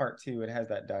click on part 2, it has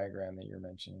that diagram that you're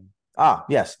mentioning. Ah,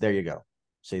 yes, there you go.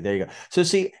 See, there you go. So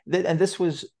see, and this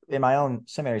was in my own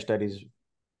seminary studies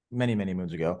many, many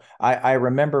moons ago. I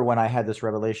remember when I had this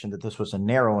revelation that this was a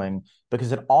narrowing,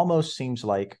 because it almost seems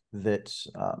like that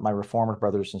my Reformed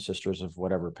brothers and sisters of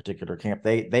whatever particular camp,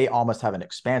 they almost have an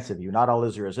expansive view. Not all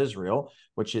Israel is Israel,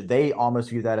 which they almost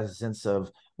view that as a sense of,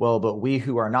 well, but we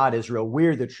who are not Israel,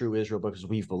 we're the true Israel because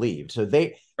we've believed. So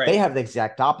they have the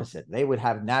exact opposite. They would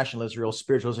have national Israel,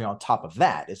 spiritual Israel on top of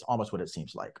that, is almost what it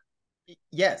seems like.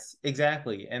 Yes,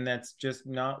 exactly. And that's just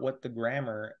not what the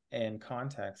grammar and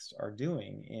context are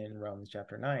doing in Romans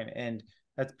chapter 9. And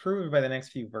that's proved by the next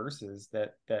few verses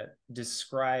that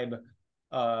describe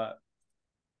a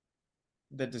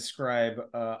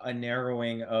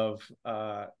narrowing of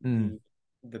the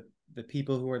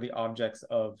people who are the objects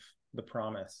of the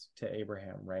promise to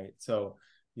Abraham, right? So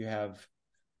you have,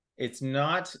 it's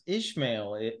not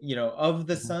Ishmael, of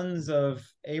the sons of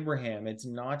Abraham, it's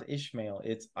not Ishmael,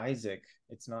 it's Isaac.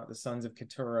 It's not the sons of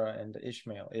Keturah and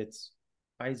Ishmael, it's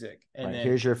Isaac. And then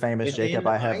here's your famous Jacob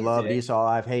I have loved, Esau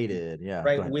I've hated. Yeah.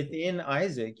 Right. Within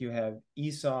Isaac, you have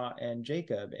Esau and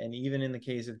Jacob. And even in the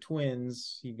case of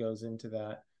twins, he goes into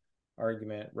that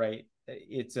argument, right?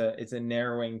 It's a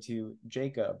narrowing to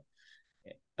Jacob.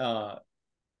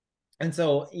 And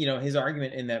so, his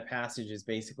argument in that passage is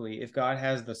basically, if God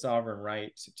has the sovereign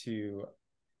right to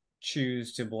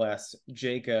choose to bless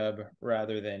Jacob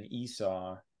rather than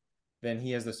Esau, then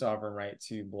he has the sovereign right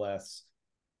to bless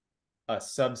a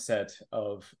subset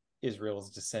of Israel's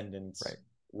descendants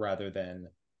rather than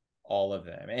all of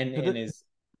them.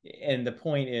 And the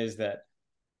point is that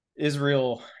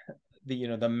Israel,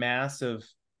 the mass of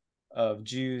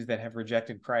Jews that have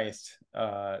rejected Christ,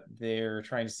 they're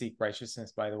trying to seek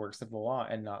righteousness by the works of the law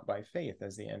and not by faith,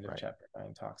 as the end of chapter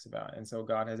 9 talks about. And so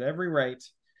God has every right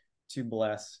to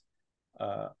bless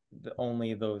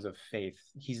only those of faith.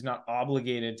 He's not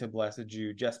obligated to bless a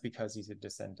Jew just because he's a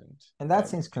descendant. And that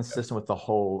seems consistent with the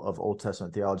whole of Old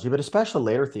Testament theology, but especially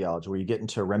later theology, where you get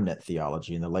into remnant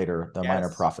theology in the minor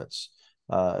prophets.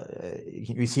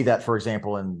 You see that, for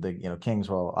example, in the Kings.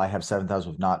 Well, I have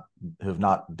 7,000 who've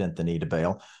not bent the knee to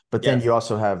Baal. But then you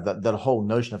also have that whole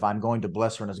notion of I'm going to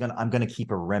bless her and I'm going to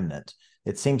keep a remnant.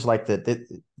 It seems like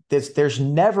there's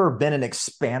never been an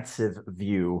expansive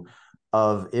view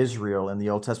of Israel in the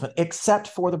Old Testament, except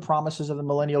for the promises of the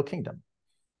millennial kingdom.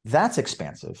 That's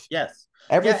expansive. Yes.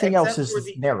 Everything else is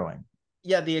narrowing.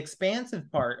 Yeah, the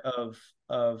expansive part of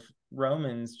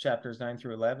Romans chapters 9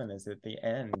 through 11 is at the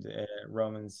end,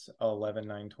 Romans 11,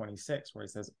 9, 26, where he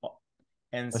says,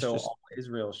 and so all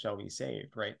Israel shall be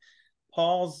saved, right?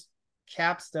 Paul's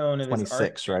capstone of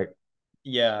 26, right?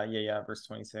 Yeah, verse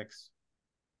 26.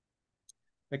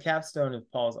 The capstone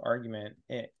of Paul's argument,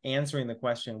 answering the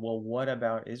question, well, what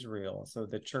about Israel? So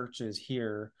the churches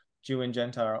here, Jew and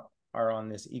Gentile, are on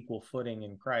this equal footing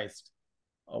in Christ.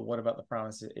 What about the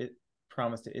promise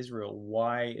to Israel?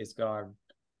 Why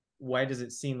does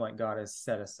it seem like God has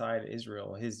set aside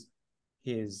Israel?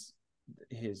 His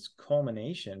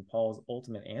culmination, Paul's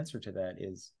ultimate answer to that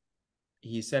is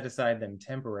he set aside them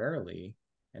temporarily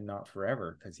and not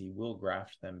forever, because he will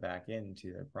graft them back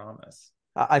into their promise.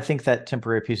 I think that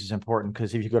temporary piece is important,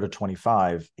 because if you go to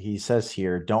 25, he says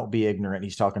here, don't be ignorant.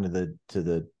 He's talking to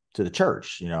the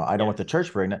church. I don't want the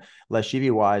church pregnant, lest ye be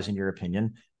wise in your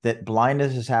opinion, that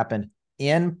blindness has happened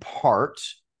in part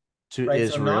to Israel.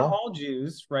 So not all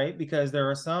Jews, right? Because there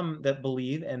are some that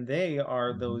believe, and they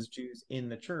are those Jews in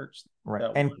the church.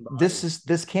 Right. And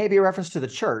this can't be a reference to the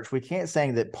church. We can't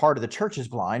say that part of the church is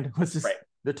blind.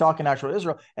 They're talking actual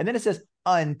Israel. And then it says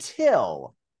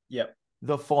until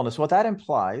the fullness. Well, that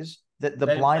implies that the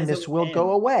blindness will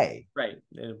go away. Right.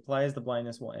 It implies the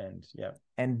blindness will end. Yeah.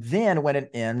 And then when it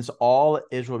ends, all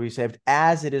Israel will be saved,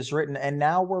 as it is written. And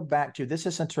now we're back to this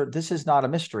is not a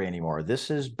mystery anymore. This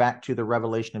is back to the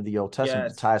revelation of the Old Testament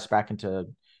to tie us back into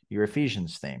your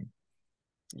Ephesians theme.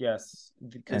 Yes,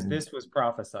 because this was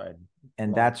prophesied.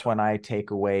 And that's when I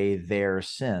take away their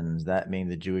sins. That means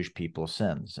the Jewish people's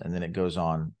sins. And then it goes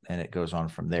on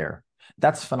from there.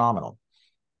 That's phenomenal.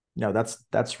 No,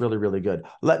 that's really, really good.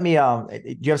 Let me,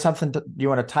 do you have something do you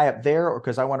want to tie up there, or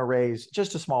because I want to raise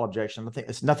just a small objection? I think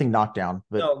it's nothing knocked down,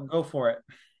 but no, go for it.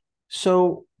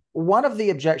 So one of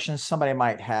the objections somebody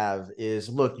might have is,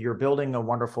 look, you're building a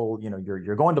wonderful,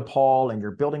 you're going to Paul and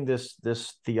you're building this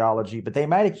theology, but they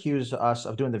might accuse us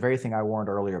of doing the very thing I warned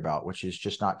earlier about, which is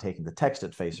just not taking the text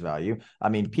at face value. I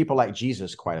mean, people like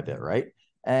Jesus quite a bit, right?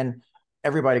 And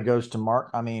everybody goes to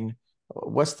Mark. I mean,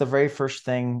 what's the very first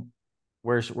thing?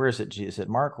 Where is it? Is it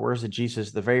Mark? Where's it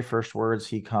Jesus? The very first words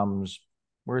he comes.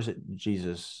 Where is it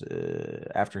Jesus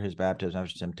after his baptism,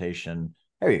 after temptation?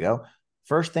 There you go.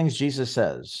 First things Jesus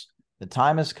says: the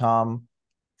time has come,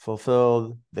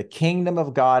 fulfilled. The kingdom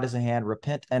of God is at hand.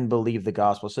 Repent and believe the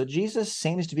gospel. So Jesus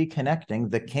seems to be connecting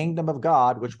the kingdom of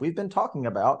God, which we've been talking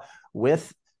about,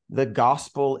 with the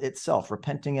gospel itself,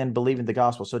 repenting and believing the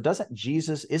gospel. So isn't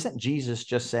Jesus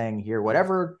just saying here,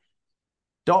 whatever?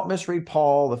 Don't misread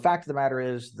Paul. The fact of the matter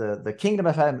is the kingdom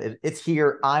of heaven, it's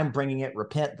here. I'm bringing it.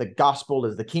 Repent. The gospel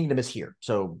is the kingdom is here.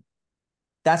 So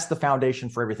that's the foundation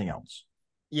for everything else.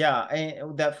 Yeah.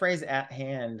 And that phrase at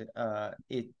hand,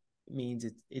 it means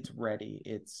it's ready.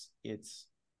 It's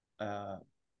at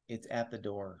the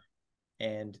door.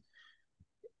 And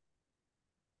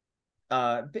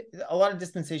a lot of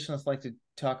dispensationalists like to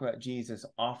talk about Jesus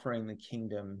offering the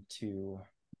kingdom to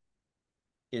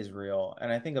Israel.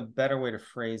 And I think a better way to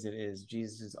phrase it is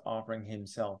Jesus is offering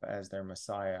himself as their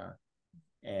Messiah,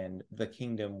 and the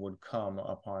kingdom would come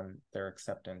upon their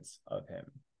acceptance of him.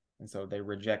 And so they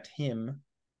reject him,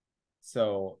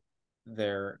 so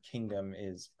their kingdom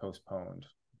is postponed,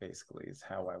 basically, is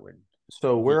how I would.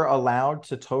 So we're allowed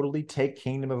to totally take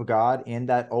kingdom of God in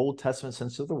that Old Testament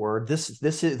sense of the word. This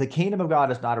is the kingdom of God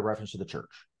is not a reference to the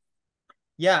church.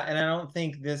 Yeah, and I don't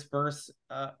think this verse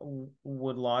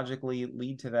would logically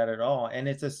lead to that at all. And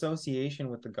its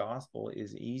association with the gospel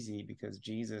is easy, because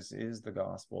Jesus is the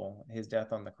gospel. His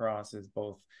death on the cross is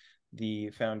both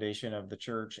the foundation of the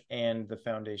church and the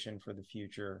foundation for the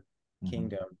future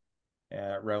kingdom.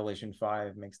 Revelation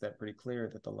 5 makes that pretty clear,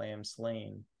 that the Lamb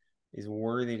slain is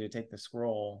worthy to take the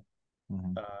scroll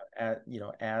as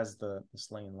the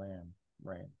slain Lamb,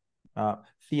 right?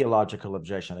 Theological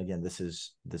objection. Again, this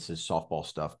is softball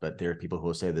stuff, but there are people who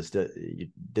will say this.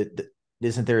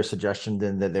 Isn't there a suggestion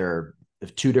then that there are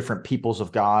two different peoples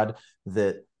of God,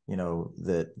 that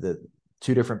that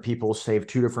two different people save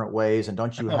two different ways, and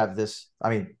don't you have this? I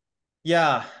mean,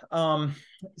 yeah.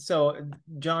 So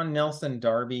John Nelson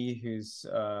Darby, who's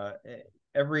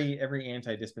every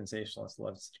anti-dispensationalist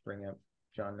loves to bring up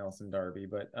John Nelson Darby,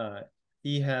 but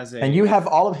he has and you have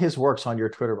all of his works on your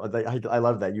Twitter. I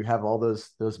love that you have all those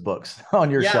books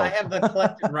on your shelf. I have the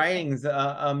collected writings.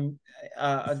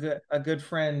 A good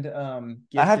friend.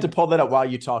 I have to pull that up while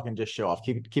you talk and just show off.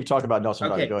 Keep talking about Nelson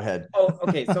Darby. Go ahead.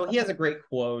 Okay. So he has a great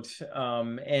quote,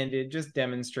 and it just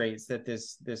demonstrates that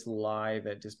this lie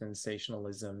that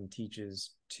dispensationalism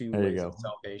teaches two ways of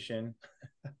salvation.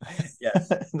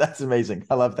 Yes, that's amazing.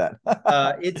 I love that.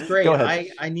 It's great.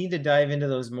 I need to dive into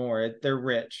those more. They're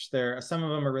rich. Some of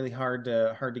them are really hard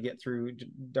to get through.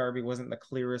 Darby wasn't the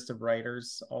clearest of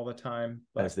writers all the time.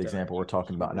 But, that's the example we're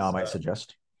talking about now. I might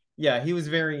suggest. Yeah, he was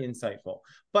very insightful.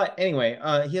 But anyway,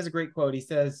 he has a great quote. He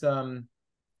says,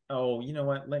 "Oh, you know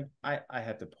what? Like I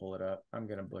had to pull it up. I'm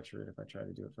gonna butcher it if I try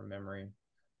to do it from memory."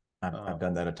 I've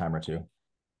done that a time or two.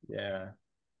 Yeah,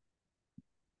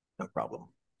 no problem.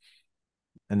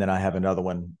 And then I have another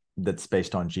one that's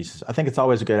based on Jesus. I think it's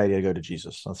always a good idea to go to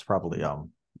Jesus. That's probably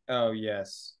Oh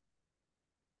yes.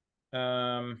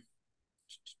 Because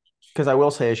I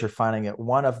will say, as you're finding it,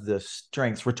 one of the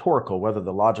strengths, rhetorical, whether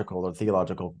the logical or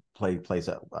theological plays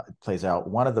out.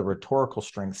 One of the rhetorical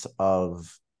strengths of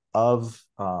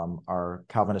our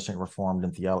Calvinistic Reformed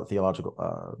and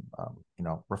theological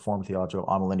Reformed theological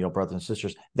amillennial brothers and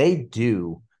sisters, they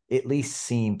do at least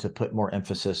seem to put more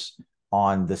emphasis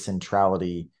on the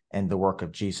centrality and the work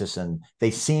of Jesus, and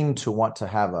they seem to want to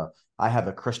have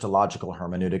a Christological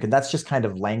hermeneutic, and that's just kind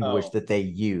of language that they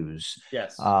use.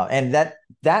 Yes, and that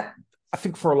I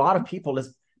think for a lot of people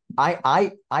is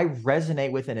I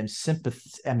resonate with it and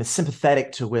am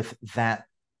sympathetic to with that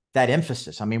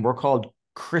emphasis. I mean, we're called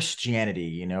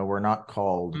Christianity, we're not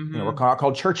called we're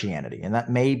called churchianity, and that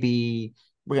may be,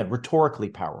 again, rhetorically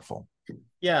powerful.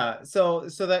 Yeah. So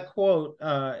that quote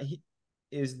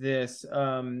is this.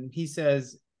 He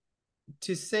says,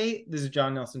 to say, this is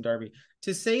John Nelson Darby,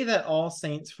 to say that all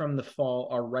saints from the fall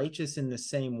are righteous in the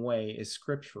same way is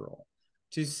scriptural.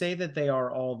 To say that they are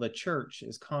all the church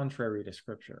is contrary to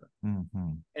scripture. In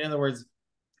other words,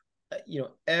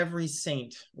 every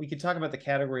saint, we could talk about the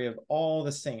category of all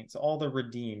the saints, all the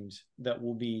redeemed that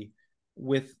will be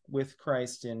with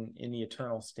Christ in the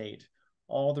eternal state.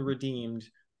 All the redeemed,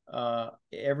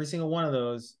 every single one of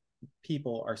those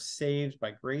people are saved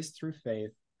by grace through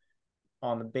faith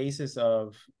on the basis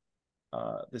of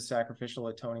the sacrificial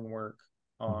atoning work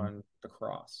on the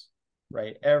cross,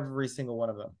 right? Every single one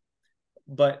of them.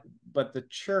 But the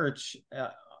church,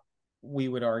 we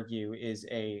would argue, is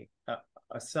a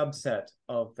subset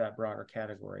of that broader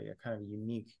category, a kind of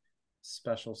unique,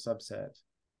 special subset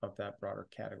of that broader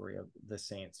category of the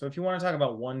saints. So if you want to talk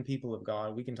about one people of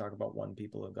God, we can talk about one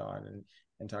people of God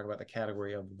and talk about the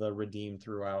category of the redeemed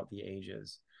throughout the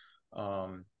ages.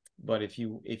 But if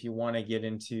you want to get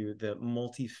into the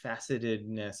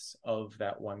multifacetedness of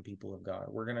that one people of God,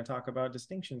 we're going to talk about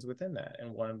distinctions within that.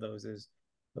 And one of those is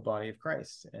the body of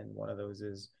Christ, and one of those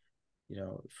is,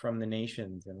 from the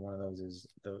nations, and one of those is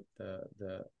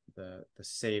the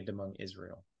saved among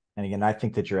Israel. And again, I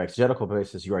think that your exegetical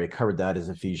basis, you already covered that, as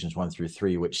Ephesians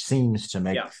 1-3, which seems to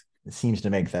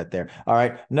make that there. All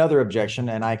right, another objection,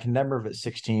 and I can number it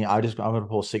 16. I'm going to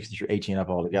pull 16-18 up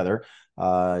all together.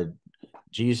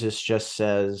 Jesus just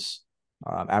says,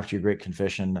 after your great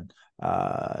confession,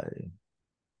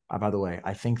 by the way,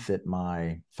 I think that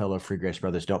my fellow free grace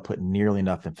brothers don't put nearly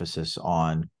enough emphasis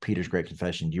on Peter's great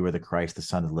confession, you are the Christ, the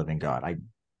Son of the living God. I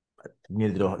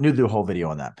need to do a whole video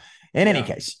on that. In any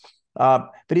case,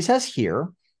 but he says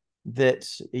here that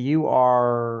you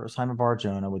are Simon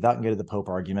Bar-Jonah, without getting to the Pope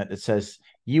argument. It says,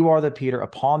 you are the Peter,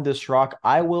 upon this rock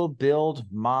I will build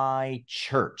my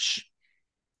church.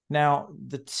 Now,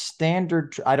 the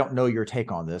standard, I don't know your take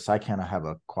on this. I kind of have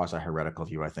a quasi-heretical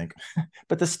view, I think.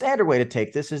 But the standard way to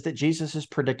take this is that Jesus is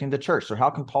predicting the church. So how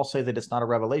can Paul say that it's not a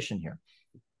revelation here,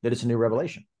 that it's a new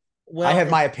revelation? Well, I have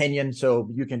my opinion, so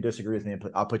you can disagree with me.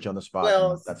 I'll put you on the spot.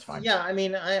 Well, that's fine. Yeah, I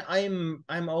mean,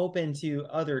 I'm open to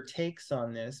other takes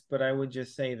on this, but I would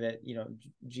just say that,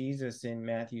 Jesus in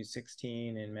Matthew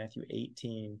 16 and Matthew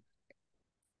 18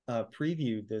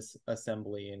 previewed this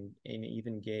assembly and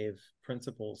even gave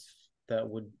principles that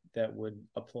would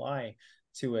apply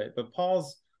to it. But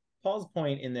Paul's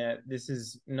point in that this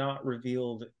is not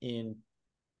revealed in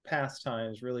past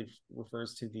times really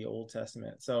refers to the Old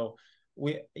Testament. So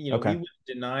we would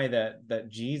deny that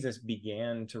Jesus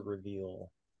began to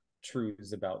reveal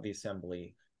truths about the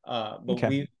assembly.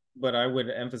 But I would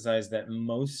emphasize that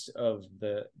most of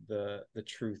the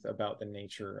truth about the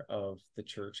nature of the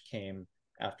church came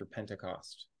after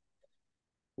Pentecost,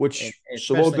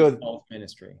 so we'll go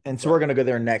ministry, and so we're going to go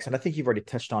there next. And I think you've already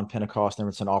touched on Pentecost, and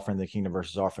it's an offering the kingdom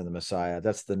versus offering the Messiah.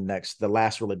 That's the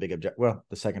last really big objection. Well,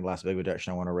 the second last big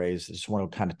objection I want to raise. I just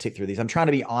want to kind of tick through these. I'm trying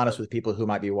to be honest with people who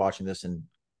might be watching this and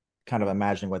kind of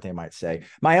imagining what they might say.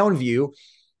 My own view,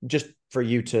 just for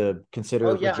you to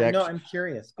consider. No, I'm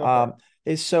curious.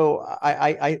 Is so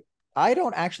I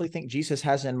don't actually think Jesus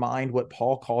has in mind what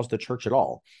Paul calls the church at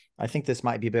all. I think this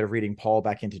might be a bit of reading Paul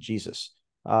back into Jesus.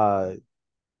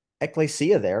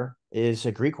 Ecclesia there is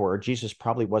a Greek word. Jesus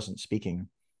probably wasn't speaking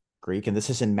Greek, and this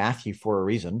is in Matthew for a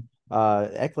reason.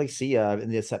 Ecclesia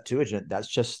in the Septuagint, that's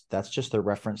just the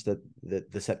reference that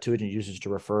the Septuagint uses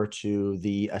to refer to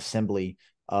the assembly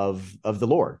of the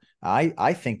Lord.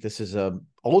 I think this is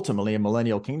ultimately a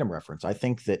millennial kingdom reference. I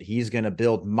think that he's going to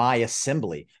build my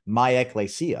assembly, my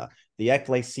ecclesia, the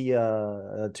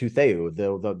ecclesia to theu,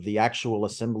 the actual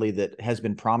assembly that has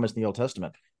been promised in the Old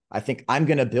Testament. I think I'm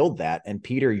going to build that. And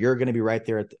Peter, you're going to be right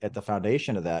there at the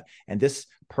foundation of that. And this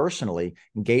personally,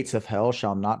 gates of hell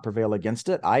shall not prevail against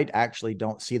it. I actually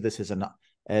don't see this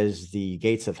as the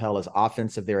gates of hell as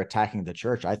offensive. They're attacking the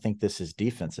church. I think this is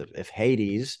defensive. If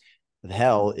Hades, the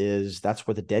hell that's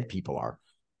where the dead people are.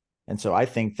 And so I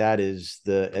think that is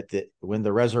when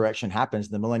the resurrection happens,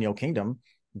 the millennial kingdom,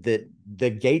 that the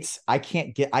gates, I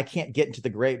can't get into the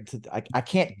grave. I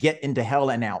can't get into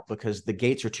hell and out because the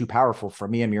gates are too powerful for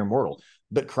me, a mere mortal.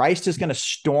 But Christ is going to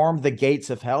storm the gates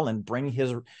of hell and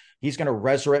he's going to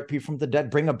resurrect people from the dead,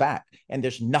 bring them back. And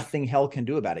there's nothing hell can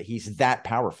do about it. He's that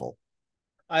powerful.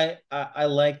 I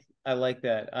like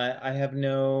that. I have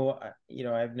no,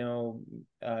 I have no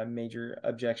major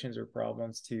objections or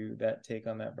problems to that take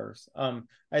on that verse. I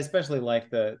especially like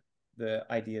the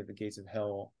idea of the gates of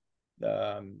hell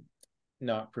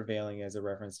not prevailing as a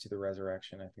reference to the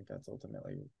resurrection. I think that's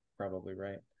ultimately probably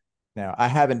right. Now, I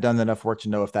haven't done enough work to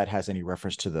know if that has any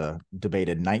reference to the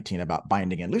debated 19 about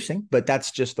binding and loosing, but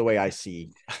that's just the way I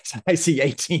see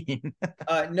 18.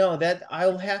 No, that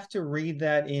I'll have to read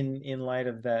that in light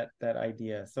of that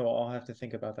idea. So I'll have to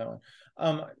think about that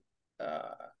one.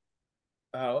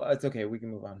 Oh, it's okay. We can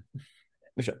move on.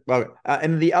 Sure. Well,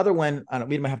 and the other one,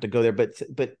 we might have to go there, but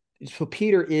so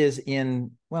Peter is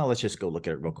in, well, let's just go look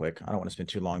at it real quick. I don't want to spend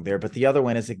too long there, but the other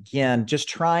one is, again, just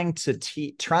trying to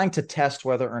test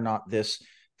whether or not this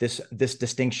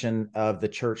distinction of the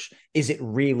church, is it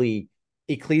really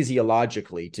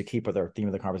ecclesiologically, to keep with our theme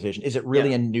of the conversation, is it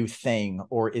really a new thing,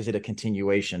 or is it a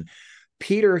continuation?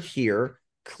 Peter here,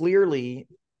 clearly,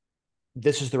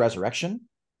 this is the resurrection.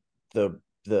 The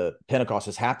Pentecost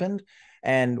has happened.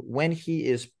 And when he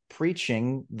is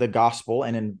preaching the gospel,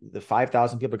 and in the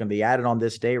 5,000 people are going to be added on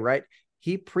this day, right?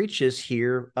 He preaches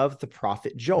here of the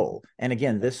prophet Joel. And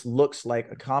again, this looks like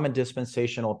a common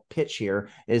dispensational pitch here,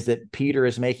 is that Peter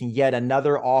is making yet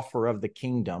another offer of the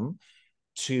kingdom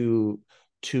to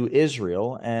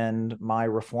Israel. And my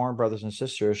Reformed brothers and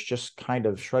sisters just kind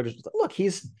of shrug. Look,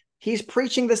 he's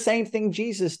preaching the same thing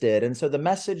Jesus did. And so the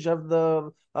message of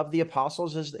the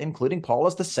apostles, is, including Paul,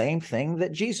 is the same thing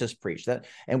that Jesus preached. That,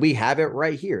 and we have it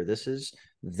right here. This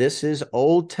is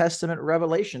Old Testament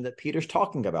revelation that Peter's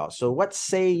talking about. So what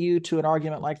say you to an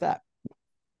argument like that?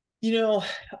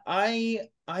 I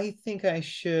think I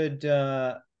should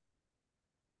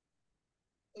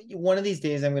one of these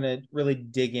days I'm going to really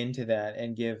dig into that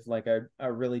and give like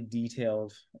a really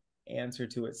detailed answer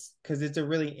to it, because it's a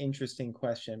really interesting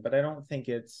question, but I don't think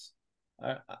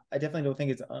I definitely don't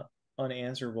think it's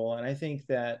unanswerable. And I think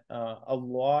that a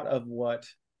lot of what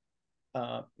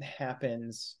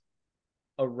happens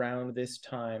around this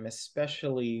time,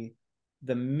 especially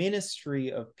the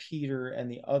ministry of Peter and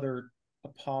the other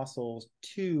apostles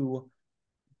to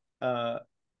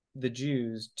the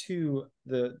Jews, to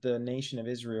the nation of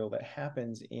Israel, that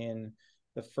happens in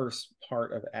the first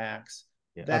part of Acts.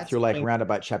 Yeah, that's through like around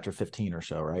about chapter 15 or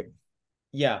so, right?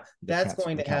 Yeah, that's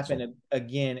going to happen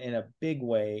again in a big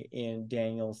way in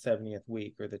Daniel's 70th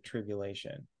week, or the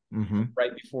tribulation,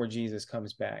 right before Jesus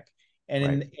comes back.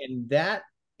 And in that,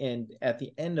 and at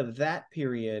the end of that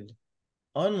period,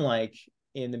 unlike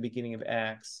in the beginning of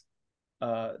Acts,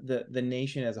 the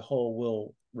nation as a whole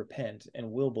will repent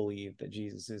and will believe that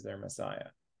Jesus is their Messiah,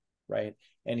 right?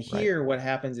 And here what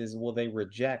happens is, well,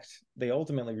 they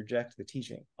ultimately reject the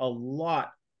teaching. A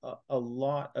lot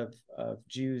of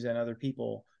Jews and other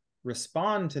people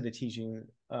respond to the teaching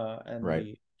and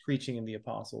the preaching of the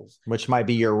apostles, which might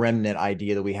be your remnant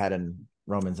idea that we had in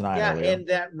Romans 9 earlier. And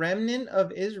that remnant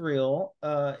of Israel,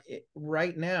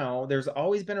 right now, there's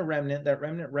always been a remnant. That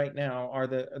remnant right now are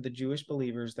the Jewish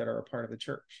believers that are a part of the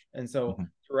church. And so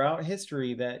throughout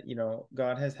history, that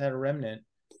God has had a remnant,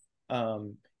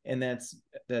 and that's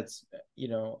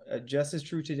just as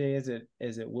true today as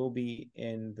it will be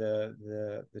in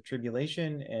the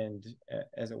tribulation, and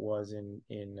as it was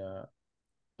in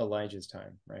Elijah's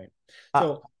time, right?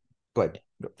 So go ahead,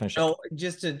 finish. So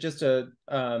just to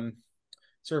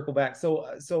circle back,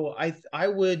 so I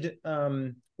would,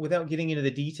 without getting into the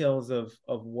details of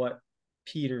what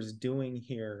Peter's doing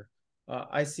here,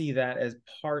 I see that as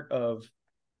part of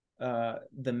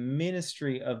the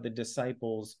ministry of the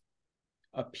disciples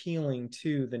appealing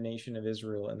to the nation of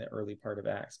Israel in the early part of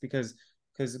Acts, because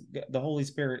the Holy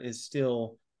Spirit is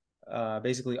still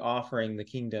basically offering the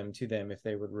kingdom to them if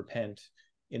they would repent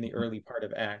in the early part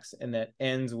of Acts, and that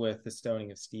ends with the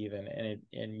stoning of Stephen.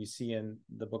 And you see in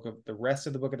the rest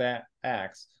of the book of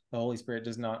Acts, the Holy Spirit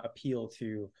does not appeal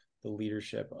to the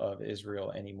leadership of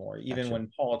Israel anymore. Even when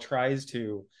Paul tries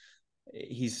to,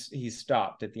 he's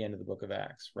stopped at the end of the book of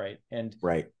Acts, right? And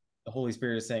the Holy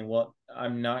Spirit is saying, well,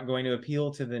 I'm not going to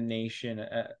appeal to the nation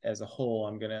as a whole.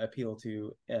 I'm going to appeal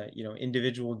to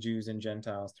individual Jews and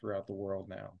Gentiles throughout the world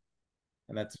now.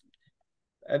 And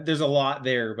there's a lot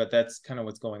there, but that's kind of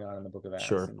what's going on in the book of Acts.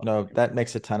 Sure. No, that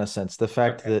makes a ton of sense. The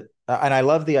fact Okay. that, and I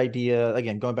love the idea,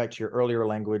 again, going back to your earlier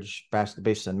language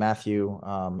based in Matthew,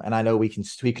 and I know we can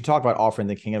talk about offering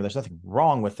the kingdom. There's nothing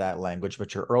wrong with that language,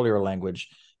 but your earlier language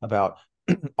about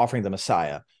offering the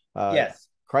Messiah. Yes.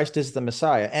 Christ is the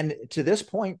Messiah. And to this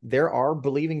point, there are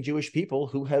believing Jewish people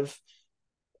who have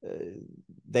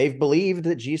they've believed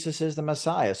that Jesus is the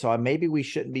Messiah. So maybe we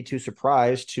shouldn't be too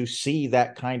surprised to see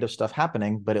that kind of stuff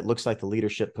happening, but it looks like the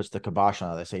leadership puts the kibosh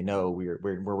on it. They say, no, we're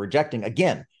rejecting.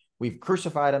 Again, we've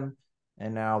crucified him.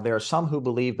 And now there are some who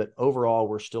believe that overall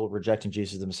we're still rejecting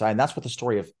Jesus the Messiah. And that's what the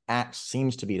story of Acts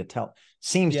seems to be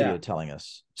telling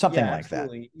us. Something like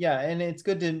absolutely. that. Yeah. And it's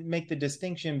good to make the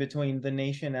distinction between the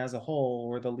nation as a whole,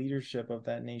 or the leadership of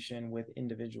that nation, with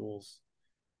individuals,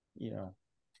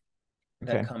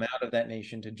 that come out of that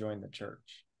nation to join the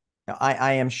church. Now,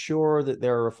 I am sure that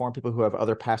there are Reformed people who have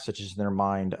other passages in their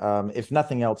mind. If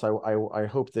nothing else, I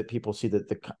hope that people see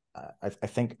that I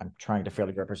think I'm trying to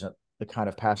fairly represent the kind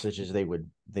of passages they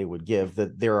would give,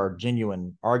 that there are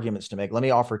genuine arguments to make. Let me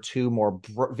offer two more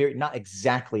very not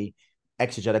exactly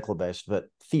exegetical based, but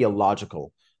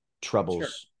theological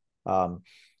troubles. Sure.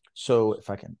 So if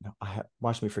I can,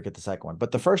 watch me forget the second one.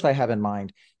 But the first I have in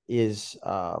mind is.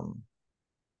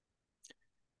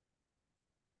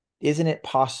 Isn't it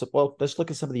possible? Well, let's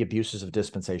look at some of the abuses of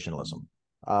dispensationalism.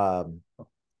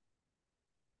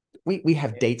 We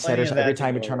have date setters every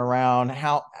time we turn around.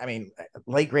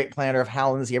 Late great planner of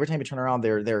Hallin's. Every time you turn around,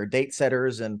 there are date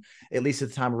setters, and at least at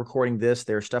the time of recording this,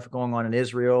 there's stuff going on in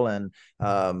Israel, and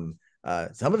some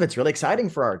of it's really exciting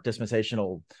for our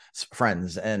dispensational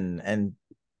friends, and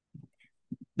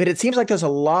but it seems like there's a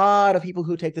lot of people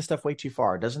who take this stuff way too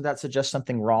far. Doesn't that suggest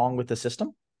something wrong with the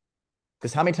system?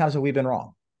 Because how many times have we been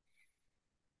wrong?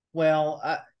 Well,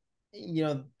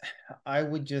 I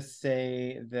would just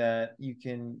say that you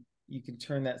can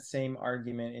turn that same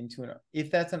argument into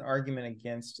if that's an argument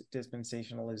against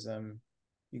dispensationalism,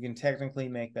 you can technically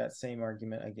make that same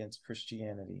argument against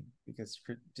Christianity, because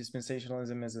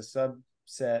dispensationalism is a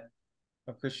subset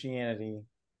of Christianity.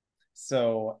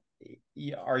 So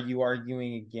are you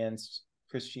arguing against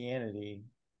Christianity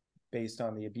based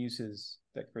on the abuses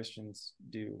that Christians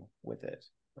do with it,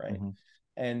 right? Mm-hmm.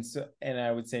 And I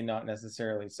would say not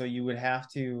necessarily. So you would have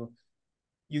to,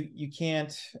 you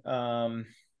can't,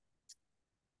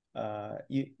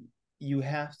 you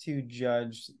have to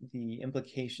judge the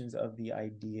implications of the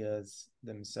ideas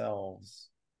themselves.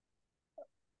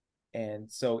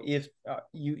 And so if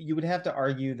you would have to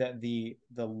argue that the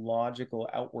logical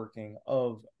outworking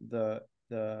of the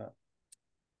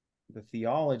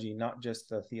theology, not just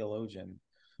the theologian,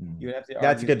 you would have to argue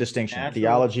that's a good distinction.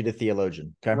 Theology to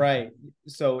theologian. Okay. Right.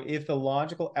 So if the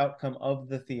logical outcome of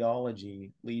the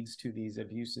theology leads to these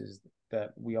abuses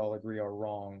that we all agree are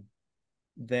wrong,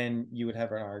 then you would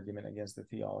have an argument against the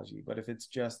theology. But if it's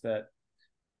just that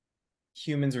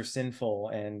humans are sinful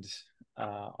and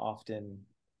often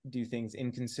do things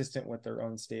inconsistent with their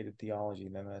own stated theology,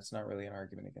 then that's not really an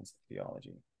argument against the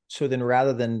theology. So then,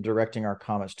 rather than directing our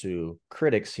comments to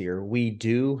critics here, we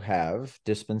do have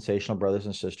dispensational brothers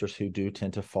and sisters who do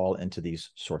tend to fall into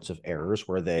these sorts of errors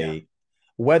where they,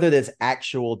 whether there's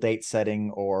actual date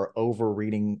setting or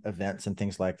overreading events and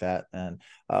things like that. And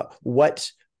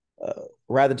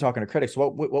rather than talking to critics,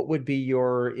 what would be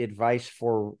your advice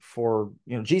for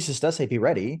Jesus does say be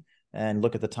ready and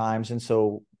look at the times, and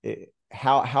so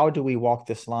how do we walk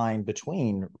this line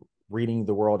between reading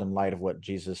the world in light of what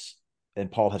Jesus and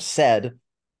Paul have said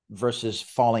versus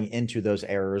falling into those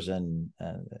errors? And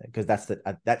because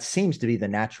that seems to be the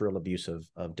natural abuse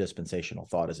of dispensational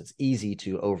thought, is it's easy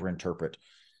to overinterpret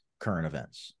current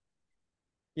events.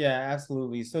 Yeah,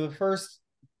 absolutely. So the first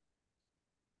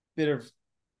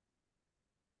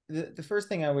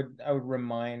thing I would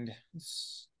remind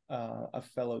a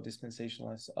fellow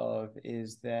dispensationalist of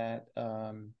is that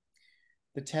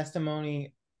the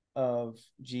testimony of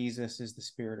Jesus is the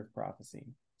spirit of prophecy.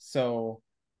 So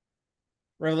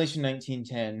Revelation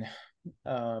 19:10,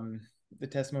 the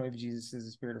testimony of Jesus is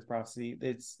the spirit of prophecy.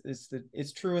 It's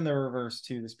true in the reverse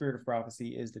too. The spirit of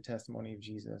prophecy is the testimony of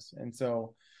Jesus. And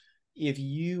so if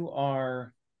you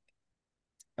are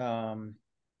getting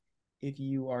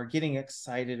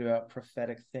excited about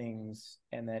prophetic things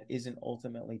and that isn't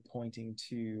ultimately pointing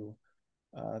to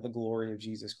the glory of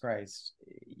Jesus Christ,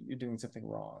 you're doing something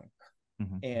wrong.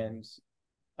 Mm-hmm. And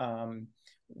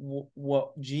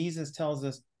what Jesus tells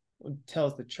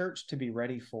the church to be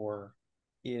ready for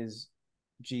is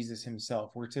Jesus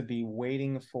himself. We're to be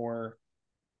waiting for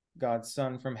God's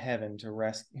Son from heaven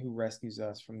who rescues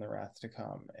us from the wrath to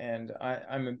come. And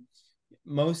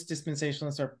most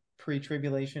dispensationalists are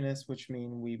pre-tribulationists, which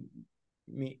means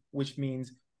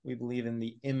we believe in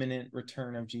the imminent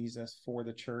return of Jesus for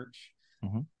the church,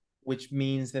 which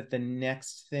means that the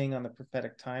next thing on the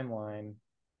prophetic timeline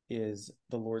is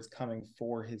the Lord's coming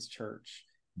for his church.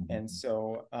 And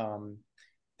so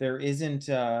there isn't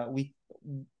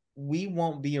we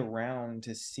won't be around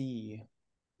to see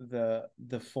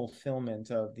the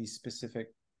fulfillment of these specific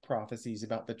prophecies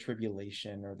about the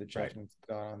tribulation or the judgments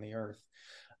of God on the earth.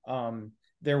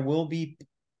 There will be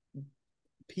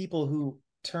people who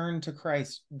turn to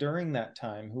Christ during that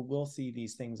time who will see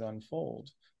these things unfold.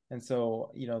 And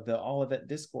so, the Olivet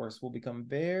Discourse will become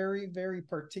very, very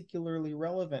particularly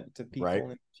relevant to people in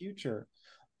the future.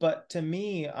 But to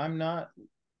me, I'm not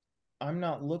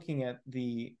looking at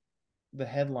the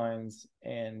headlines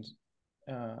and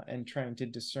trying to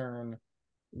discern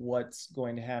what's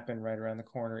going to happen right around the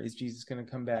corner. Is Jesus going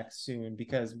to come back soon?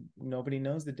 Because nobody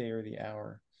knows the day or the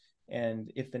hour.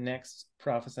 And if the next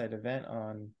prophesied event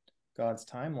on God's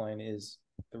timeline is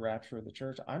the rapture of the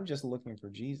church, I'm just looking for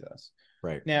Jesus.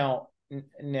 Right. Now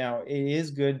it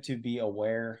is good to be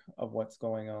aware of what's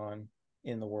going on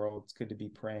in the world. It's good to be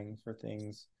praying for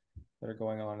things that are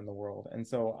going on in the world. And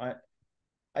so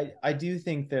I do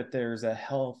think that there's a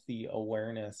healthy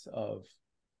awareness of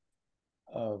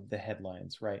the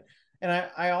headlines, right? And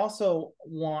I also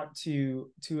want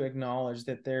to acknowledge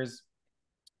that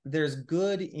there's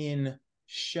good in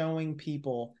showing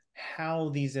people how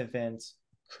these events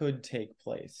could take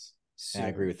place soon. I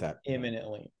agree with that.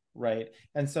 Imminently, right?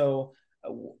 And so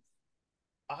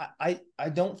I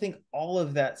don't think all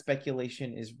of that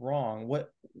speculation is wrong. What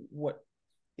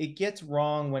it gets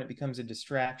wrong when it becomes a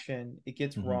distraction. It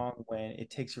gets wrong when it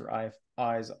takes your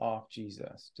eyes off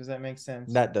Jesus. Does that make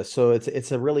sense? That does. So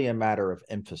it's really a matter of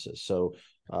emphasis. So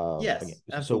yes, again,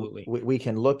 absolutely. So we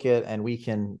can look at, and we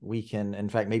can in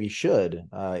fact maybe should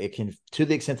it can, to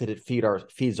the extent that it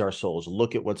feeds our souls,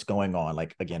 look at what's going on.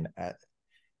 Like, again, I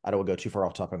don't want to go too far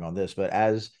off topic on this, but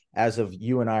as of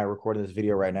you and I are recording this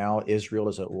video right now, Israel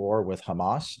is at war with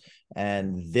Hamas,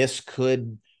 and this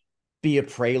could be a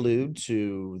prelude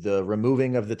to the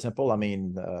removing of the temple. I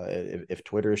mean, if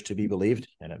Twitter is to be believed,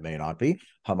 and it may not be,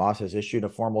 Hamas has issued a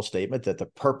formal statement that the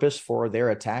purpose for their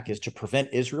attack is to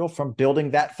prevent Israel from building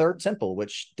that third temple,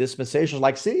 which dispensationalists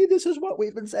like, see, this is what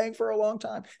we've been saying for a long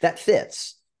time. That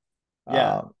fits.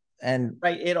 Yeah. And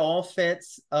right, it all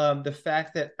fits. The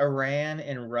fact that Iran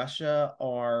and Russia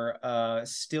are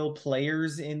still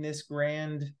players in this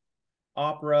grand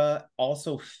opera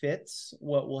also fits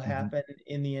what will happen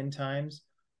in the end times.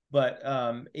 But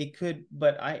it could,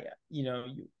 but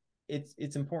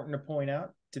it's important to point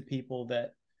out to people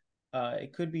that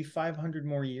it could be 500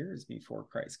 more years before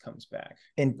Christ comes back.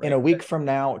 In a week from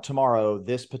now, tomorrow,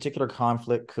 this particular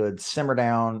conflict could simmer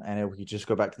down, and it could just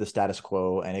go back to the status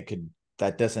quo, and it could.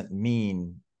 That doesn't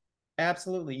mean.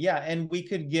 Absolutely, yeah, and we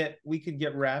could get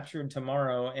raptured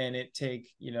tomorrow, and it take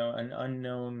an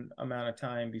unknown amount of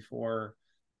time before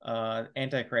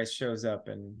Antichrist shows up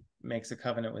and makes a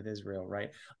covenant with Israel,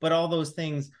 right? But all those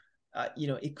things,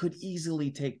 it could easily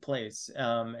take place,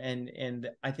 and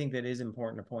I think that is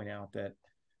important to point out that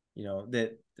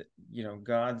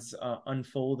God's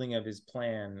unfolding of his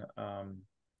plan,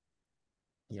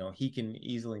 he can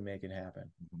easily make it happen,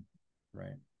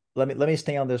 right? Let me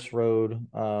stay on this road.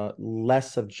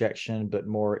 Less objection, but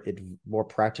more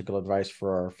practical advice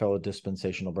for our fellow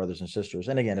dispensational brothers and sisters.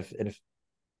 And again, if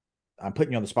I'm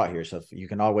putting you on the spot here, so if you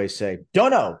can always say,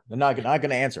 "Don't know," I'm not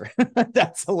going to answer.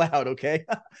 That's allowed, okay?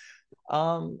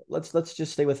 Let's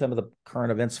just stay with some of the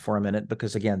current events for a minute,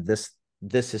 because again, this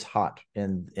is hot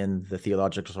in the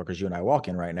theological circles you and I walk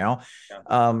in right now.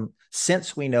 Yeah.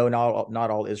 Since we know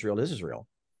not all Israel is Israel.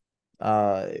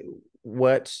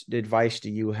 What advice do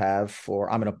you have for?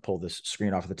 I'm going to pull this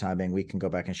screen off at the time being. We can go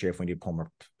back and share if we need to pull more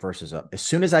verses up. As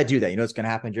soon as I do that, what's going to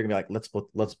happen. You're going to be like,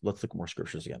 let's look at more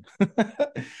scriptures again.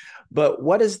 But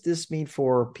what does this mean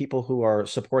for people who are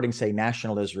supporting, say,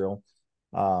 national Israel?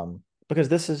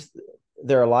 Because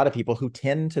there are a lot of people who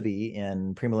tend to be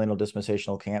in premillennial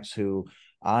dispensational camps who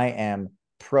I am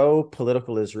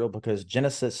pro-political Israel, because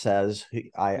Genesis says,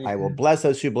 I will bless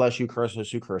those who bless you, curse those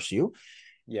who curse you.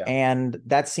 Yeah. And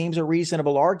that seems a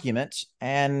reasonable argument.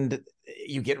 And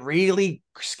you get really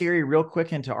scary real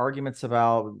quick into arguments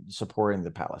about supporting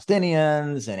the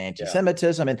Palestinians and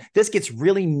anti-Semitism. Yeah. And this gets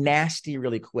really nasty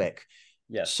really quick.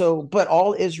 Yes. So, but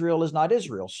all Israel is not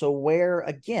Israel. So where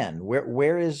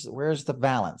is the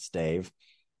balance, Dave?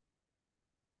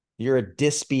 You're a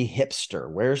dispy hipster.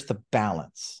 Where's the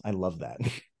balance? I love that.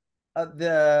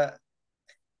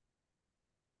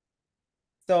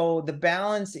 So the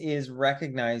balance is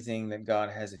recognizing that God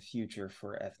has a future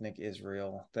for ethnic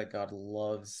Israel, that God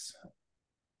loves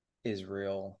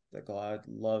Israel, that God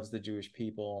loves the Jewish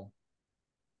people.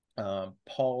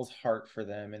 Paul's heart for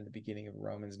them in the beginning of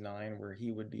Romans 9, where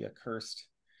he would be accursed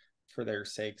for their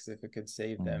sakes if it could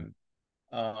save them.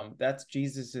 That's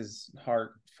Jesus's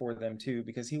heart for them too,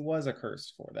 because he was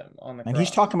accursed for them on the And cross.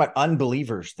 he's talking about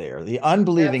unbelievers there, the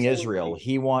unbelieving Israel.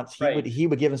 Absolutely. He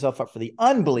would give himself up for the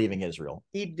unbelieving Israel.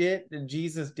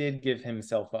 Jesus did give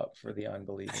himself up for the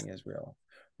unbelieving Israel,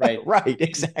 right? Right,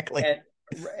 exactly.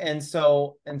 And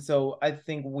so I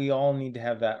think we all need to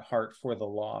have that heart for the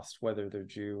lost, whether they're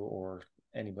Jew or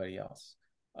anybody else.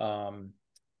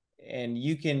 And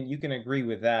you can agree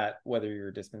with that whether you're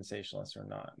a dispensationalist or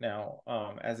not. Now,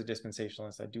 as a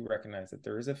dispensationalist, I do recognize that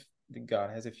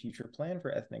God has a future plan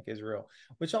for ethnic Israel,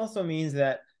 which also means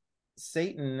that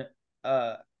Satan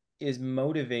is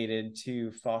motivated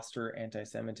to foster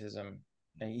anti-Semitism.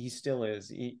 And he still is.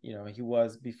 He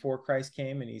was before Christ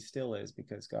came, and he still is,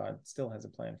 because God still has a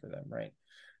plan for them, right?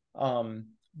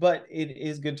 But it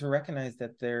is good to recognize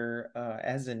that they're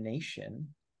as a nation,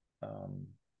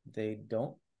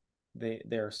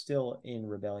 they're still in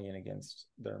rebellion against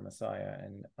their Messiah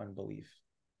and unbelief.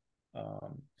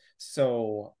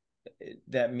 So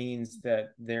that means that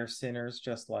they're sinners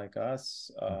just like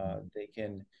us. They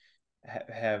can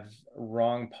have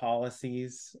wrong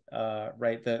policies,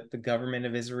 right? The government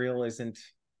of Israel isn't.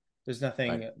 There's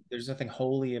nothing. Right. There's nothing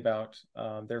holy about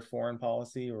their foreign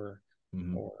policy or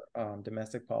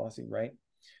domestic policy, right?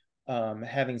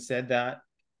 Having said that,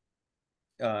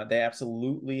 they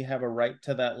absolutely have a right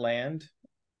to that land,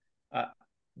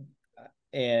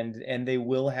 and they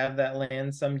will have that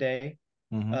land someday.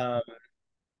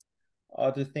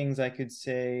 Other things I could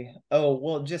say. Oh,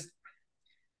 well, just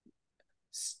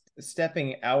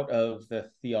stepping out of the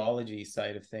theology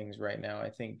side of things right now, I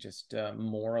think just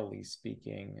morally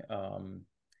speaking,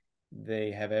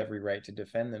 they have every right to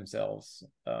defend themselves,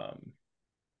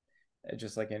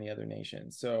 just like any other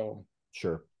nation. So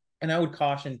sure. And I would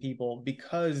caution people,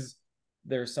 because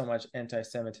there's so much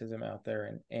anti-Semitism out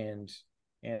there and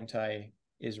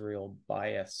anti-Israel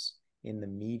bias in the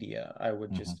media, I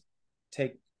would just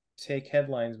take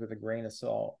headlines with a grain of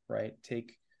salt, right?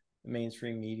 Take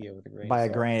mainstream media with a grain of salt. By a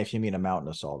grain, if you mean a mountain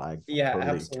of salt.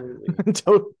 Absolutely.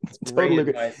 Totally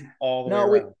advice all the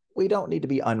way around. We don't need to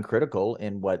be uncritical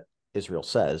in what Israel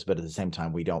says, but at the same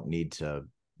time, we don't need to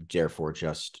therefore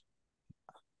just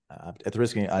at the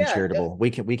risk of being uncharitable,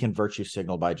 we can virtue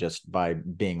signal by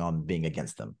being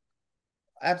against them.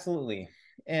 Absolutely.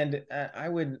 And I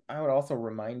would also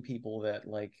remind people that,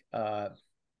 like,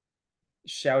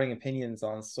 shouting opinions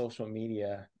on social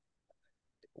media,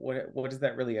 what does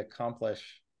that really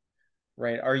accomplish,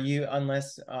 right? Are you,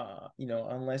 unless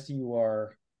you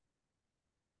are,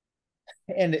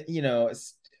 and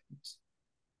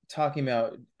talking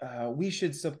about we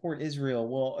should support Israel.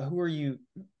 Well, who are you?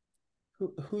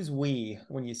 Who's we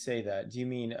when you say that? Do you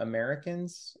mean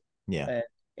Americans? Yeah.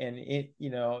 And it,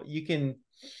 you can,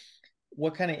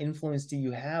 what kind of influence do you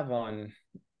have on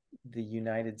the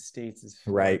United States'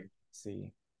 right?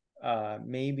 See,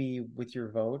 maybe with your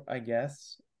vote, I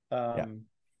guess. But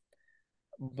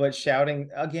shouting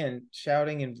and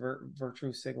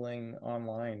virtue signaling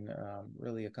online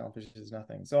really accomplishes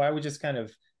nothing. So I would just kind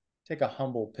of take a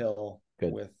humble pill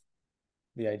with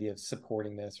the idea of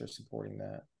supporting this or supporting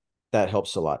that. That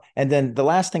helps a lot. And then the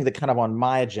last thing that kind of on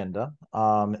my agenda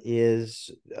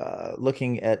is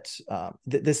looking at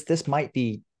this might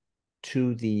be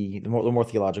to the more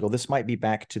theological. This might be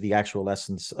back to the actual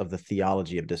essence of the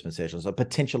theology of dispensations, a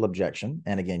potential objection.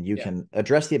 And again, you can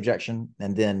address the objection,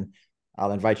 and then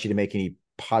I'll invite you to make any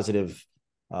positive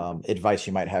advice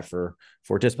you might have for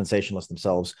dispensationalists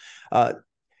themselves.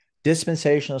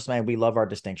 Dispensationalists, man, we love our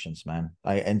distinctions, man.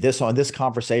 And on this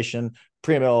conversation,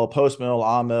 pre-mill, post-mill,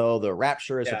 amill, the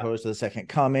rapture as opposed to the second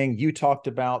coming. You talked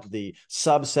about the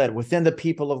subset within the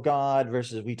people of God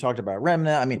versus we talked about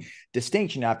remnant. I mean,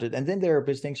 distinction after, and then there are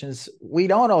distinctions we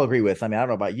don't all agree with. I mean, I don't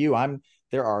know about you.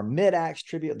 There are mid-acts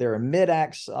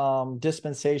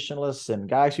dispensationalists and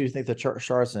guys who think the church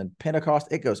starts in Pentecost.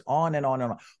 It goes on and on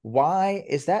and on. Why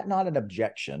is that not an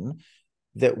objection?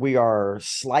 That we are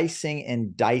slicing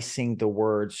and dicing the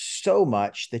word so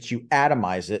much that you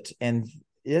atomize it. And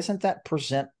isn't that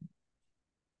present?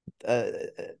 I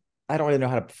don't really know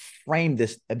how to frame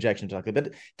this objection exactly,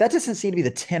 but that doesn't seem to be the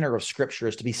tenor of Scripture,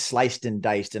 is to be sliced and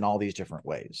diced in all these different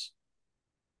ways.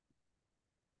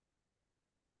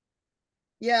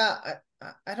 Yeah,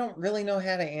 I don't really know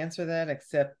how to answer that,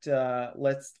 except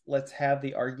let's have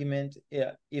the argument.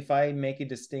 If I make a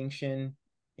distinction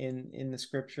in the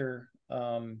Scripture,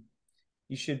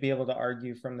 you should be able to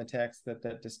argue from the text that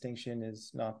that distinction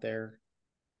is not there.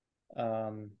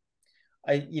 I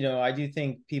do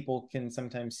think people can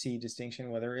sometimes see distinction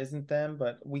where there isn't them,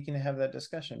 but we can have that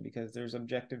discussion because there's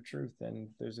objective truth and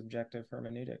there's objective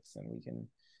hermeneutics, and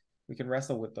we can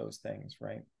wrestle with those things,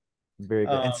 right? Very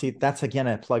good. And see, that's again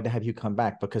a plug to have you come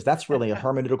back, because that's really a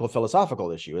hermeneutical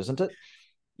philosophical issue, isn't it?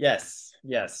 Yes,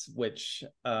 which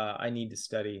I need to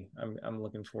study. I'm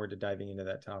looking forward to diving into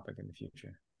that topic in the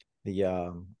future.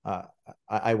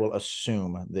 I will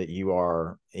assume that you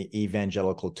are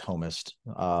evangelical Thomist,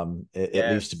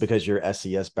 at least because your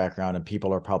SES background, and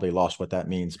people are probably lost what that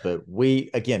means. But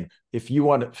if you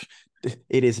want to,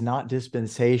 it is not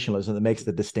dispensationalism that makes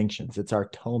the distinctions. It's our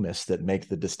Thomists that make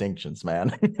the distinctions,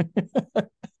 man.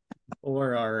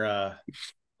 Or our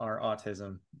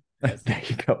autism. There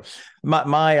you go.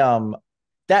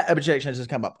 That objection has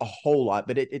come up a whole lot,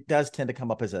 but it does tend to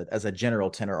come up as a general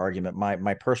tenor argument.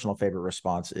 My personal favorite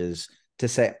response is to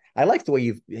say, I like the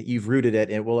way you've rooted it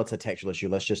in, well, it's a textual issue,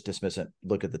 let's just dismiss it,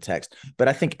 look at the text. But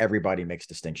I think everybody makes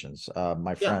distinctions.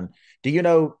 My friend, do you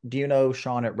know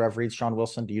Sean at Rev Reads, Sean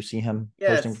Wilson? Do you see him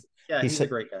posting? Yeah, he's a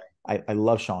great guy. I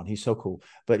love Sean. He's so cool.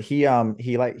 But he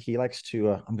likes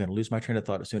to I'm going to lose my train of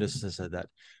thought as soon as I said that.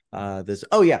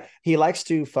 He likes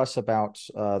to fuss about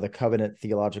the covenant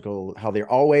theological, how they're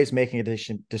always making a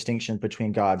distinction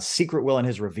between God's secret will and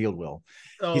his revealed will.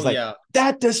 He's like,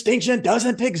 that distinction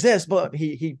doesn't exist, but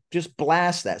he just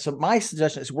blasts that. So my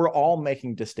suggestion is we're all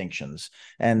making distinctions,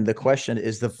 and the question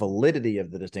is the validity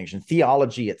of the distinction.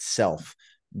 Theology itself,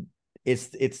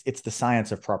 it's the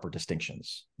science of proper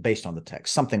distinctions based on the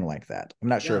text, something like that. I'm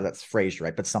not sure if that's phrased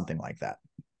right, but something like that.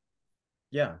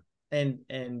 Yeah, and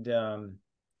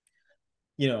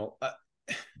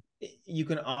you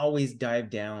can always dive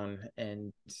down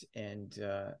and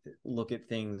look at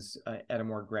things at a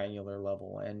more granular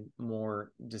level, and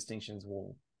more distinctions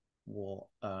will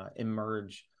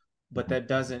emerge. But that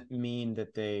doesn't mean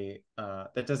that there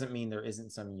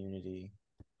isn't some unity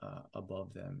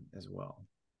above them as well.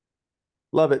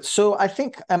 Love it. So I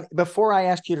think before I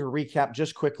ask you to recap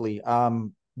just quickly,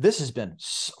 this has been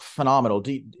phenomenal.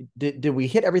 Did we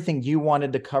hit everything you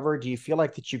wanted to cover? Do you feel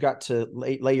like that you got to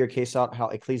lay your case out how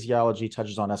ecclesiology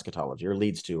touches on eschatology, or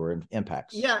leads to, or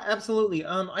impacts? Yeah, absolutely.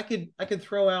 I could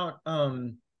throw out a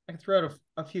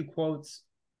few quotes.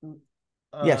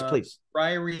 Yes, please.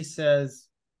 Ryrie says,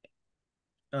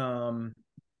 Ryrie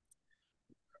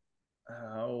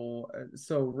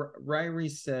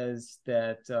says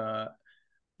that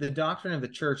the doctrine of the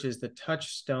church is the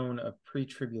touchstone of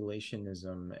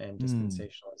pre-tribulationism and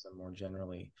dispensationalism more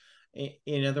generally.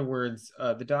 In other words,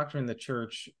 the doctrine of the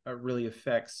church really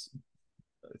affects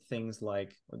things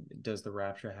like, does the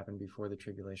rapture happen before the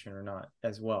tribulation or not,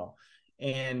 as well.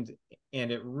 And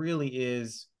it really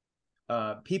is,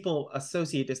 people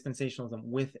associate dispensationalism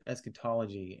with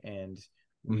eschatology, and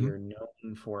we are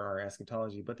known for our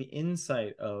eschatology. But the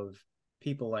insight of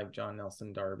people like John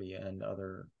Nelson Darby and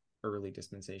other early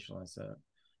dispensationalists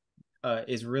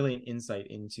is really an insight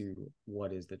into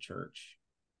what is the church,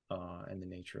 and the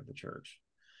nature of the church,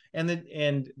 and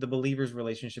the believer's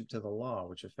relationship to the law,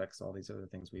 which affects all these other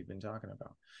things we've been talking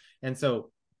about. And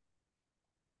so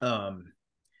I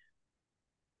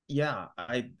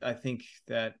think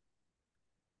that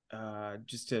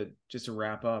just to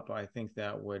wrap up, I think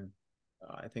I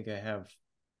have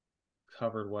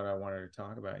covered what I wanted to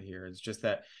talk about here. It's just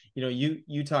that,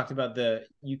 you talked about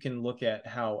you can look at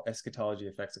how eschatology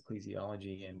affects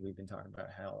ecclesiology, and we've been talking about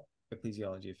how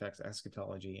ecclesiology affects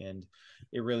eschatology, and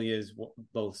it really is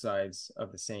both sides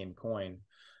of the same coin.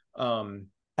 And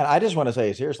I just want to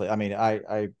say, seriously, I mean,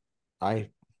 I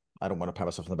don't want to pat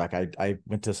myself on the back. I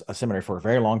went to a seminary for a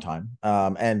very long time,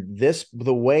 and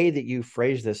the way that you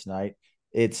phrase this night,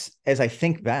 it's, as I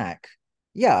think back,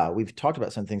 we've talked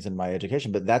about some things in my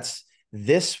education, but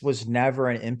this was never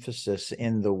an emphasis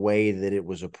in the way that it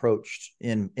was approached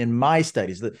in my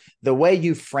studies. The way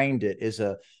you framed it is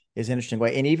an interesting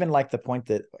way. And even like the point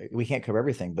that we can't cover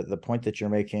everything, but the point that you're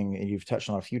making, and you've touched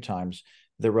on a few times,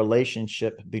 the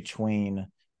relationship between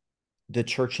the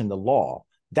church and the law,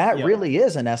 that really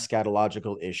is an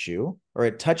eschatological issue, or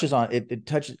it touches on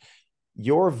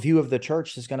your view of the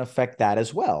church is going to affect that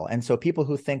as well. And so people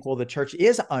who think, well, the church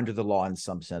is under the law in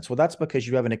some sense, well, that's because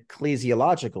you have an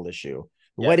ecclesiological issue.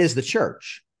 Yes. What is the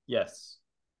church? Yes,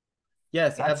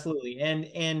 absolutely.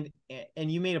 And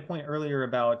you made a point earlier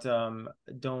about don't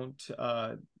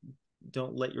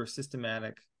let your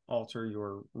systematic alter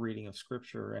your reading of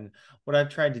scripture. And what I've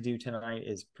tried to do tonight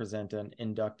is present an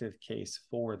inductive case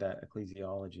for that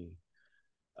ecclesiology.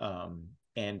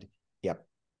 And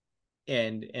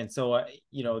so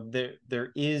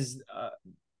there is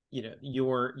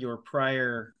your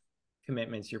prior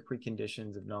commitments, your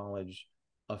preconditions of knowledge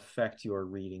affect your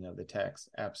reading of the text,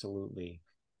 absolutely.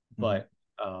 But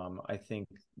I think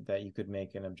that you could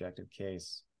make an objective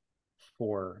case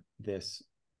for this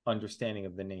understanding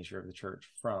of the nature of the church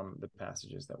from the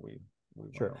passages that we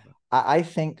went over. I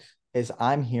think, as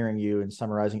I'm hearing you and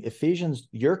summarizing Ephesians,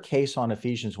 your case on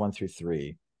Ephesians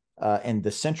 1-3, and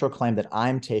the central claim that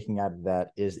I'm taking out of that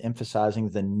is emphasizing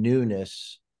the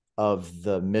newness of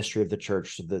the mystery of the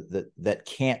church, that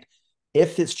can't,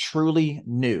 if it's truly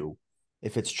new,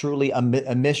 if it's truly a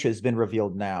mystery that's been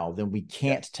revealed now, then we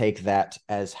can't take that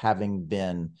as having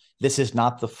been, this is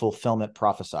not the fulfillment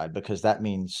prophesied, because that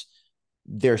means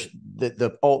there's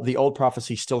the old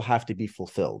prophecies still have to be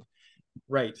fulfilled.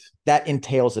 Right. That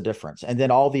entails a difference. And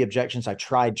then all the objections I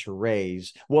tried to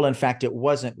raise, well, in fact, it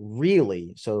wasn't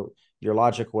really. So your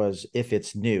logic was, if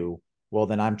it's new, well,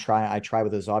 then I try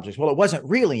with those objects. Well, it wasn't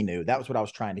really new. That was what I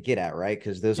was trying to get at, right?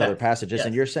 Because there's other passages,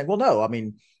 and you're saying, well, no, I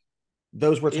mean,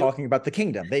 those were talking about the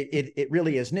kingdom. It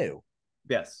really is new.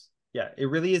 Yes. Yeah, it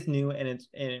really is new, and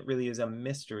it really is a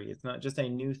mystery. It's not just a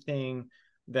new thing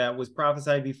that was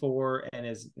prophesied before and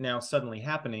is now suddenly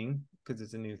happening because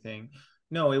it's a new thing.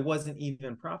 No, it wasn't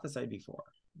even prophesied before,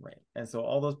 right? And so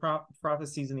all those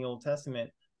prophecies in the Old Testament,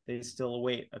 they still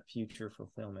await a future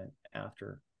fulfillment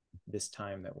after this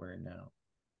time that we're in now.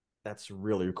 That's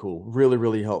really cool. Really,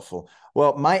 really helpful.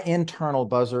 Well, my internal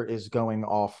buzzer is going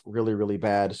off really, really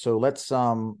bad. So let's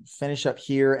finish up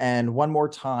here. And one more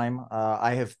time,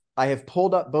 I have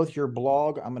pulled up both your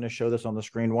blog. I'm going to show this on the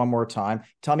screen one more time.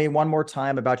 Tell me one more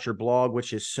time about your blog,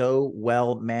 which is so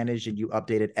well managed and you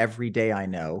update it every day, I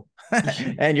know.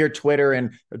 And your Twitter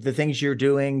and the things you're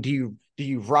doing. Do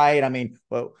you write? I mean,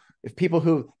 well, if people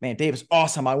who, man, Dave is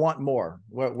awesome, I want more.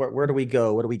 Where do we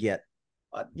go? What do we get?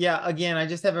 Yeah, again, I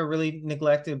just have a really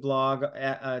neglected blog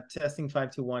at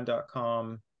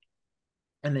testing521.com.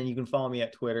 And then you can follow me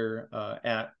at Twitter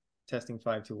at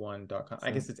testing521.com.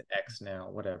 I guess it's X now,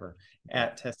 whatever,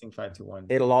 at testing521.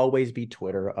 It'll always be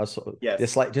Twitter. Yes.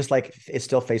 Just like it's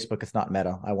still Facebook. It's not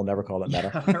Meta. I will never call it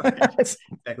Meta. Yeah, right.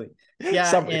 Exactly.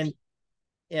 Yeah.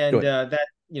 And that,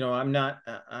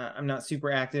 I'm not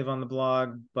super active on the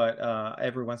blog, but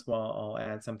every once in a while I'll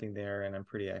add something there, and I'm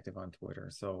pretty active on Twitter.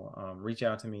 So reach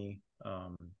out to me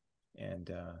and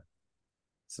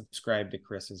subscribe to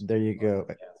Chris's. There you go.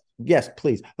 Yes,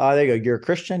 please. There you go. You're a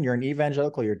Christian, you're an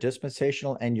evangelical, you're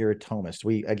dispensational, and you're a Thomist.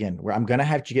 I'm going to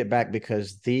have to get back,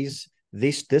 because this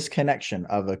connection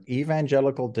of an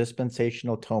evangelical,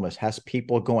 dispensational, Thomist has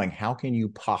people going, how can you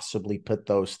possibly put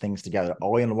those things together?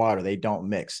 Oil and water, they don't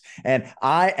mix. And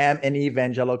I am an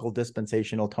evangelical,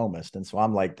 dispensational Thomist. And so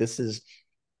I'm like, it's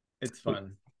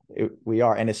fun. We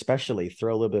are. And especially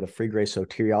throw a little bit of free grace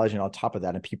soteriology on top of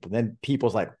that. And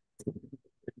people's like,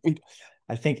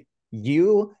 I think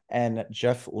you and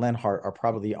Jeff Lenhart are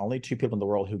probably the only two people in the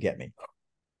world who get me.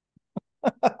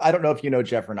 I don't know if you know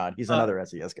Jeff or not. He's another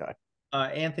SES guy.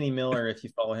 Anthony Miller, if you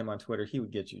follow him on Twitter, he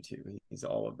would get you too. He's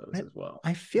all of those as well.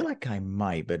 I feel like I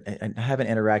might, but I haven't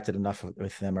interacted enough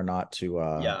with them or not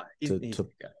to.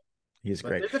 He's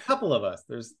great. There's a couple of us.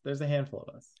 There's a handful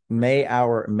of us. May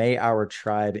our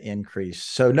tribe increase.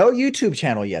 So no YouTube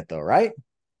channel yet, though, right?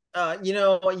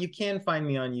 You can find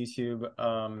me on YouTube.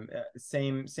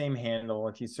 Same handle.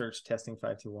 If you search Testing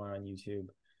 521 on YouTube,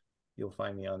 you'll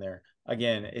find me on there.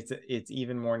 Again, it's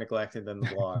even more neglected than the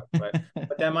blog, but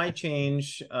that might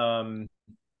change. That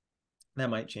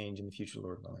might change in the future,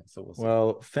 Lord willing. So we'll see.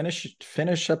 Well,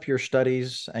 finish up your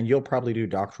studies, and you'll probably do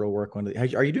doctoral work.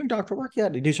 Are you doing doctoral work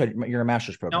yet? You're a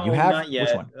master's program. No, you have not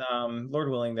yet. Which one? Lord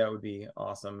willing, that would be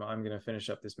awesome. I'm going to finish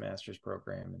up this master's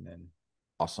program and then.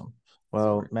 Awesome.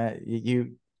 Well, Matt,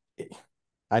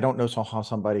 I don't know how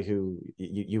somebody who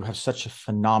you have such a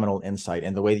phenomenal insight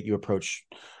in the way that you approach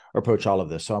all of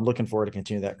this. So I'm looking forward to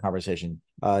continue that conversation.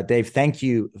 Dave, thank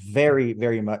you very,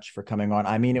 very much for coming on.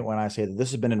 I mean it when I say that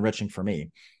this has been enriching for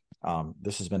me.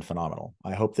 This has been phenomenal.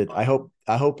 I hope that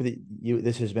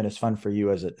this has been as fun for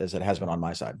you as it has been on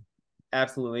my side.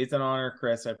 Absolutely. It's an honor,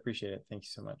 Chris. I appreciate it. Thank you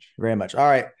so much. Very much. All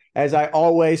right. As I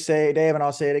always say, Dave, and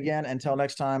I'll say it again, until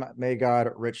next time, may God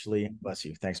richly bless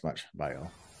you. Thanks much. Bye,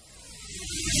 y'all.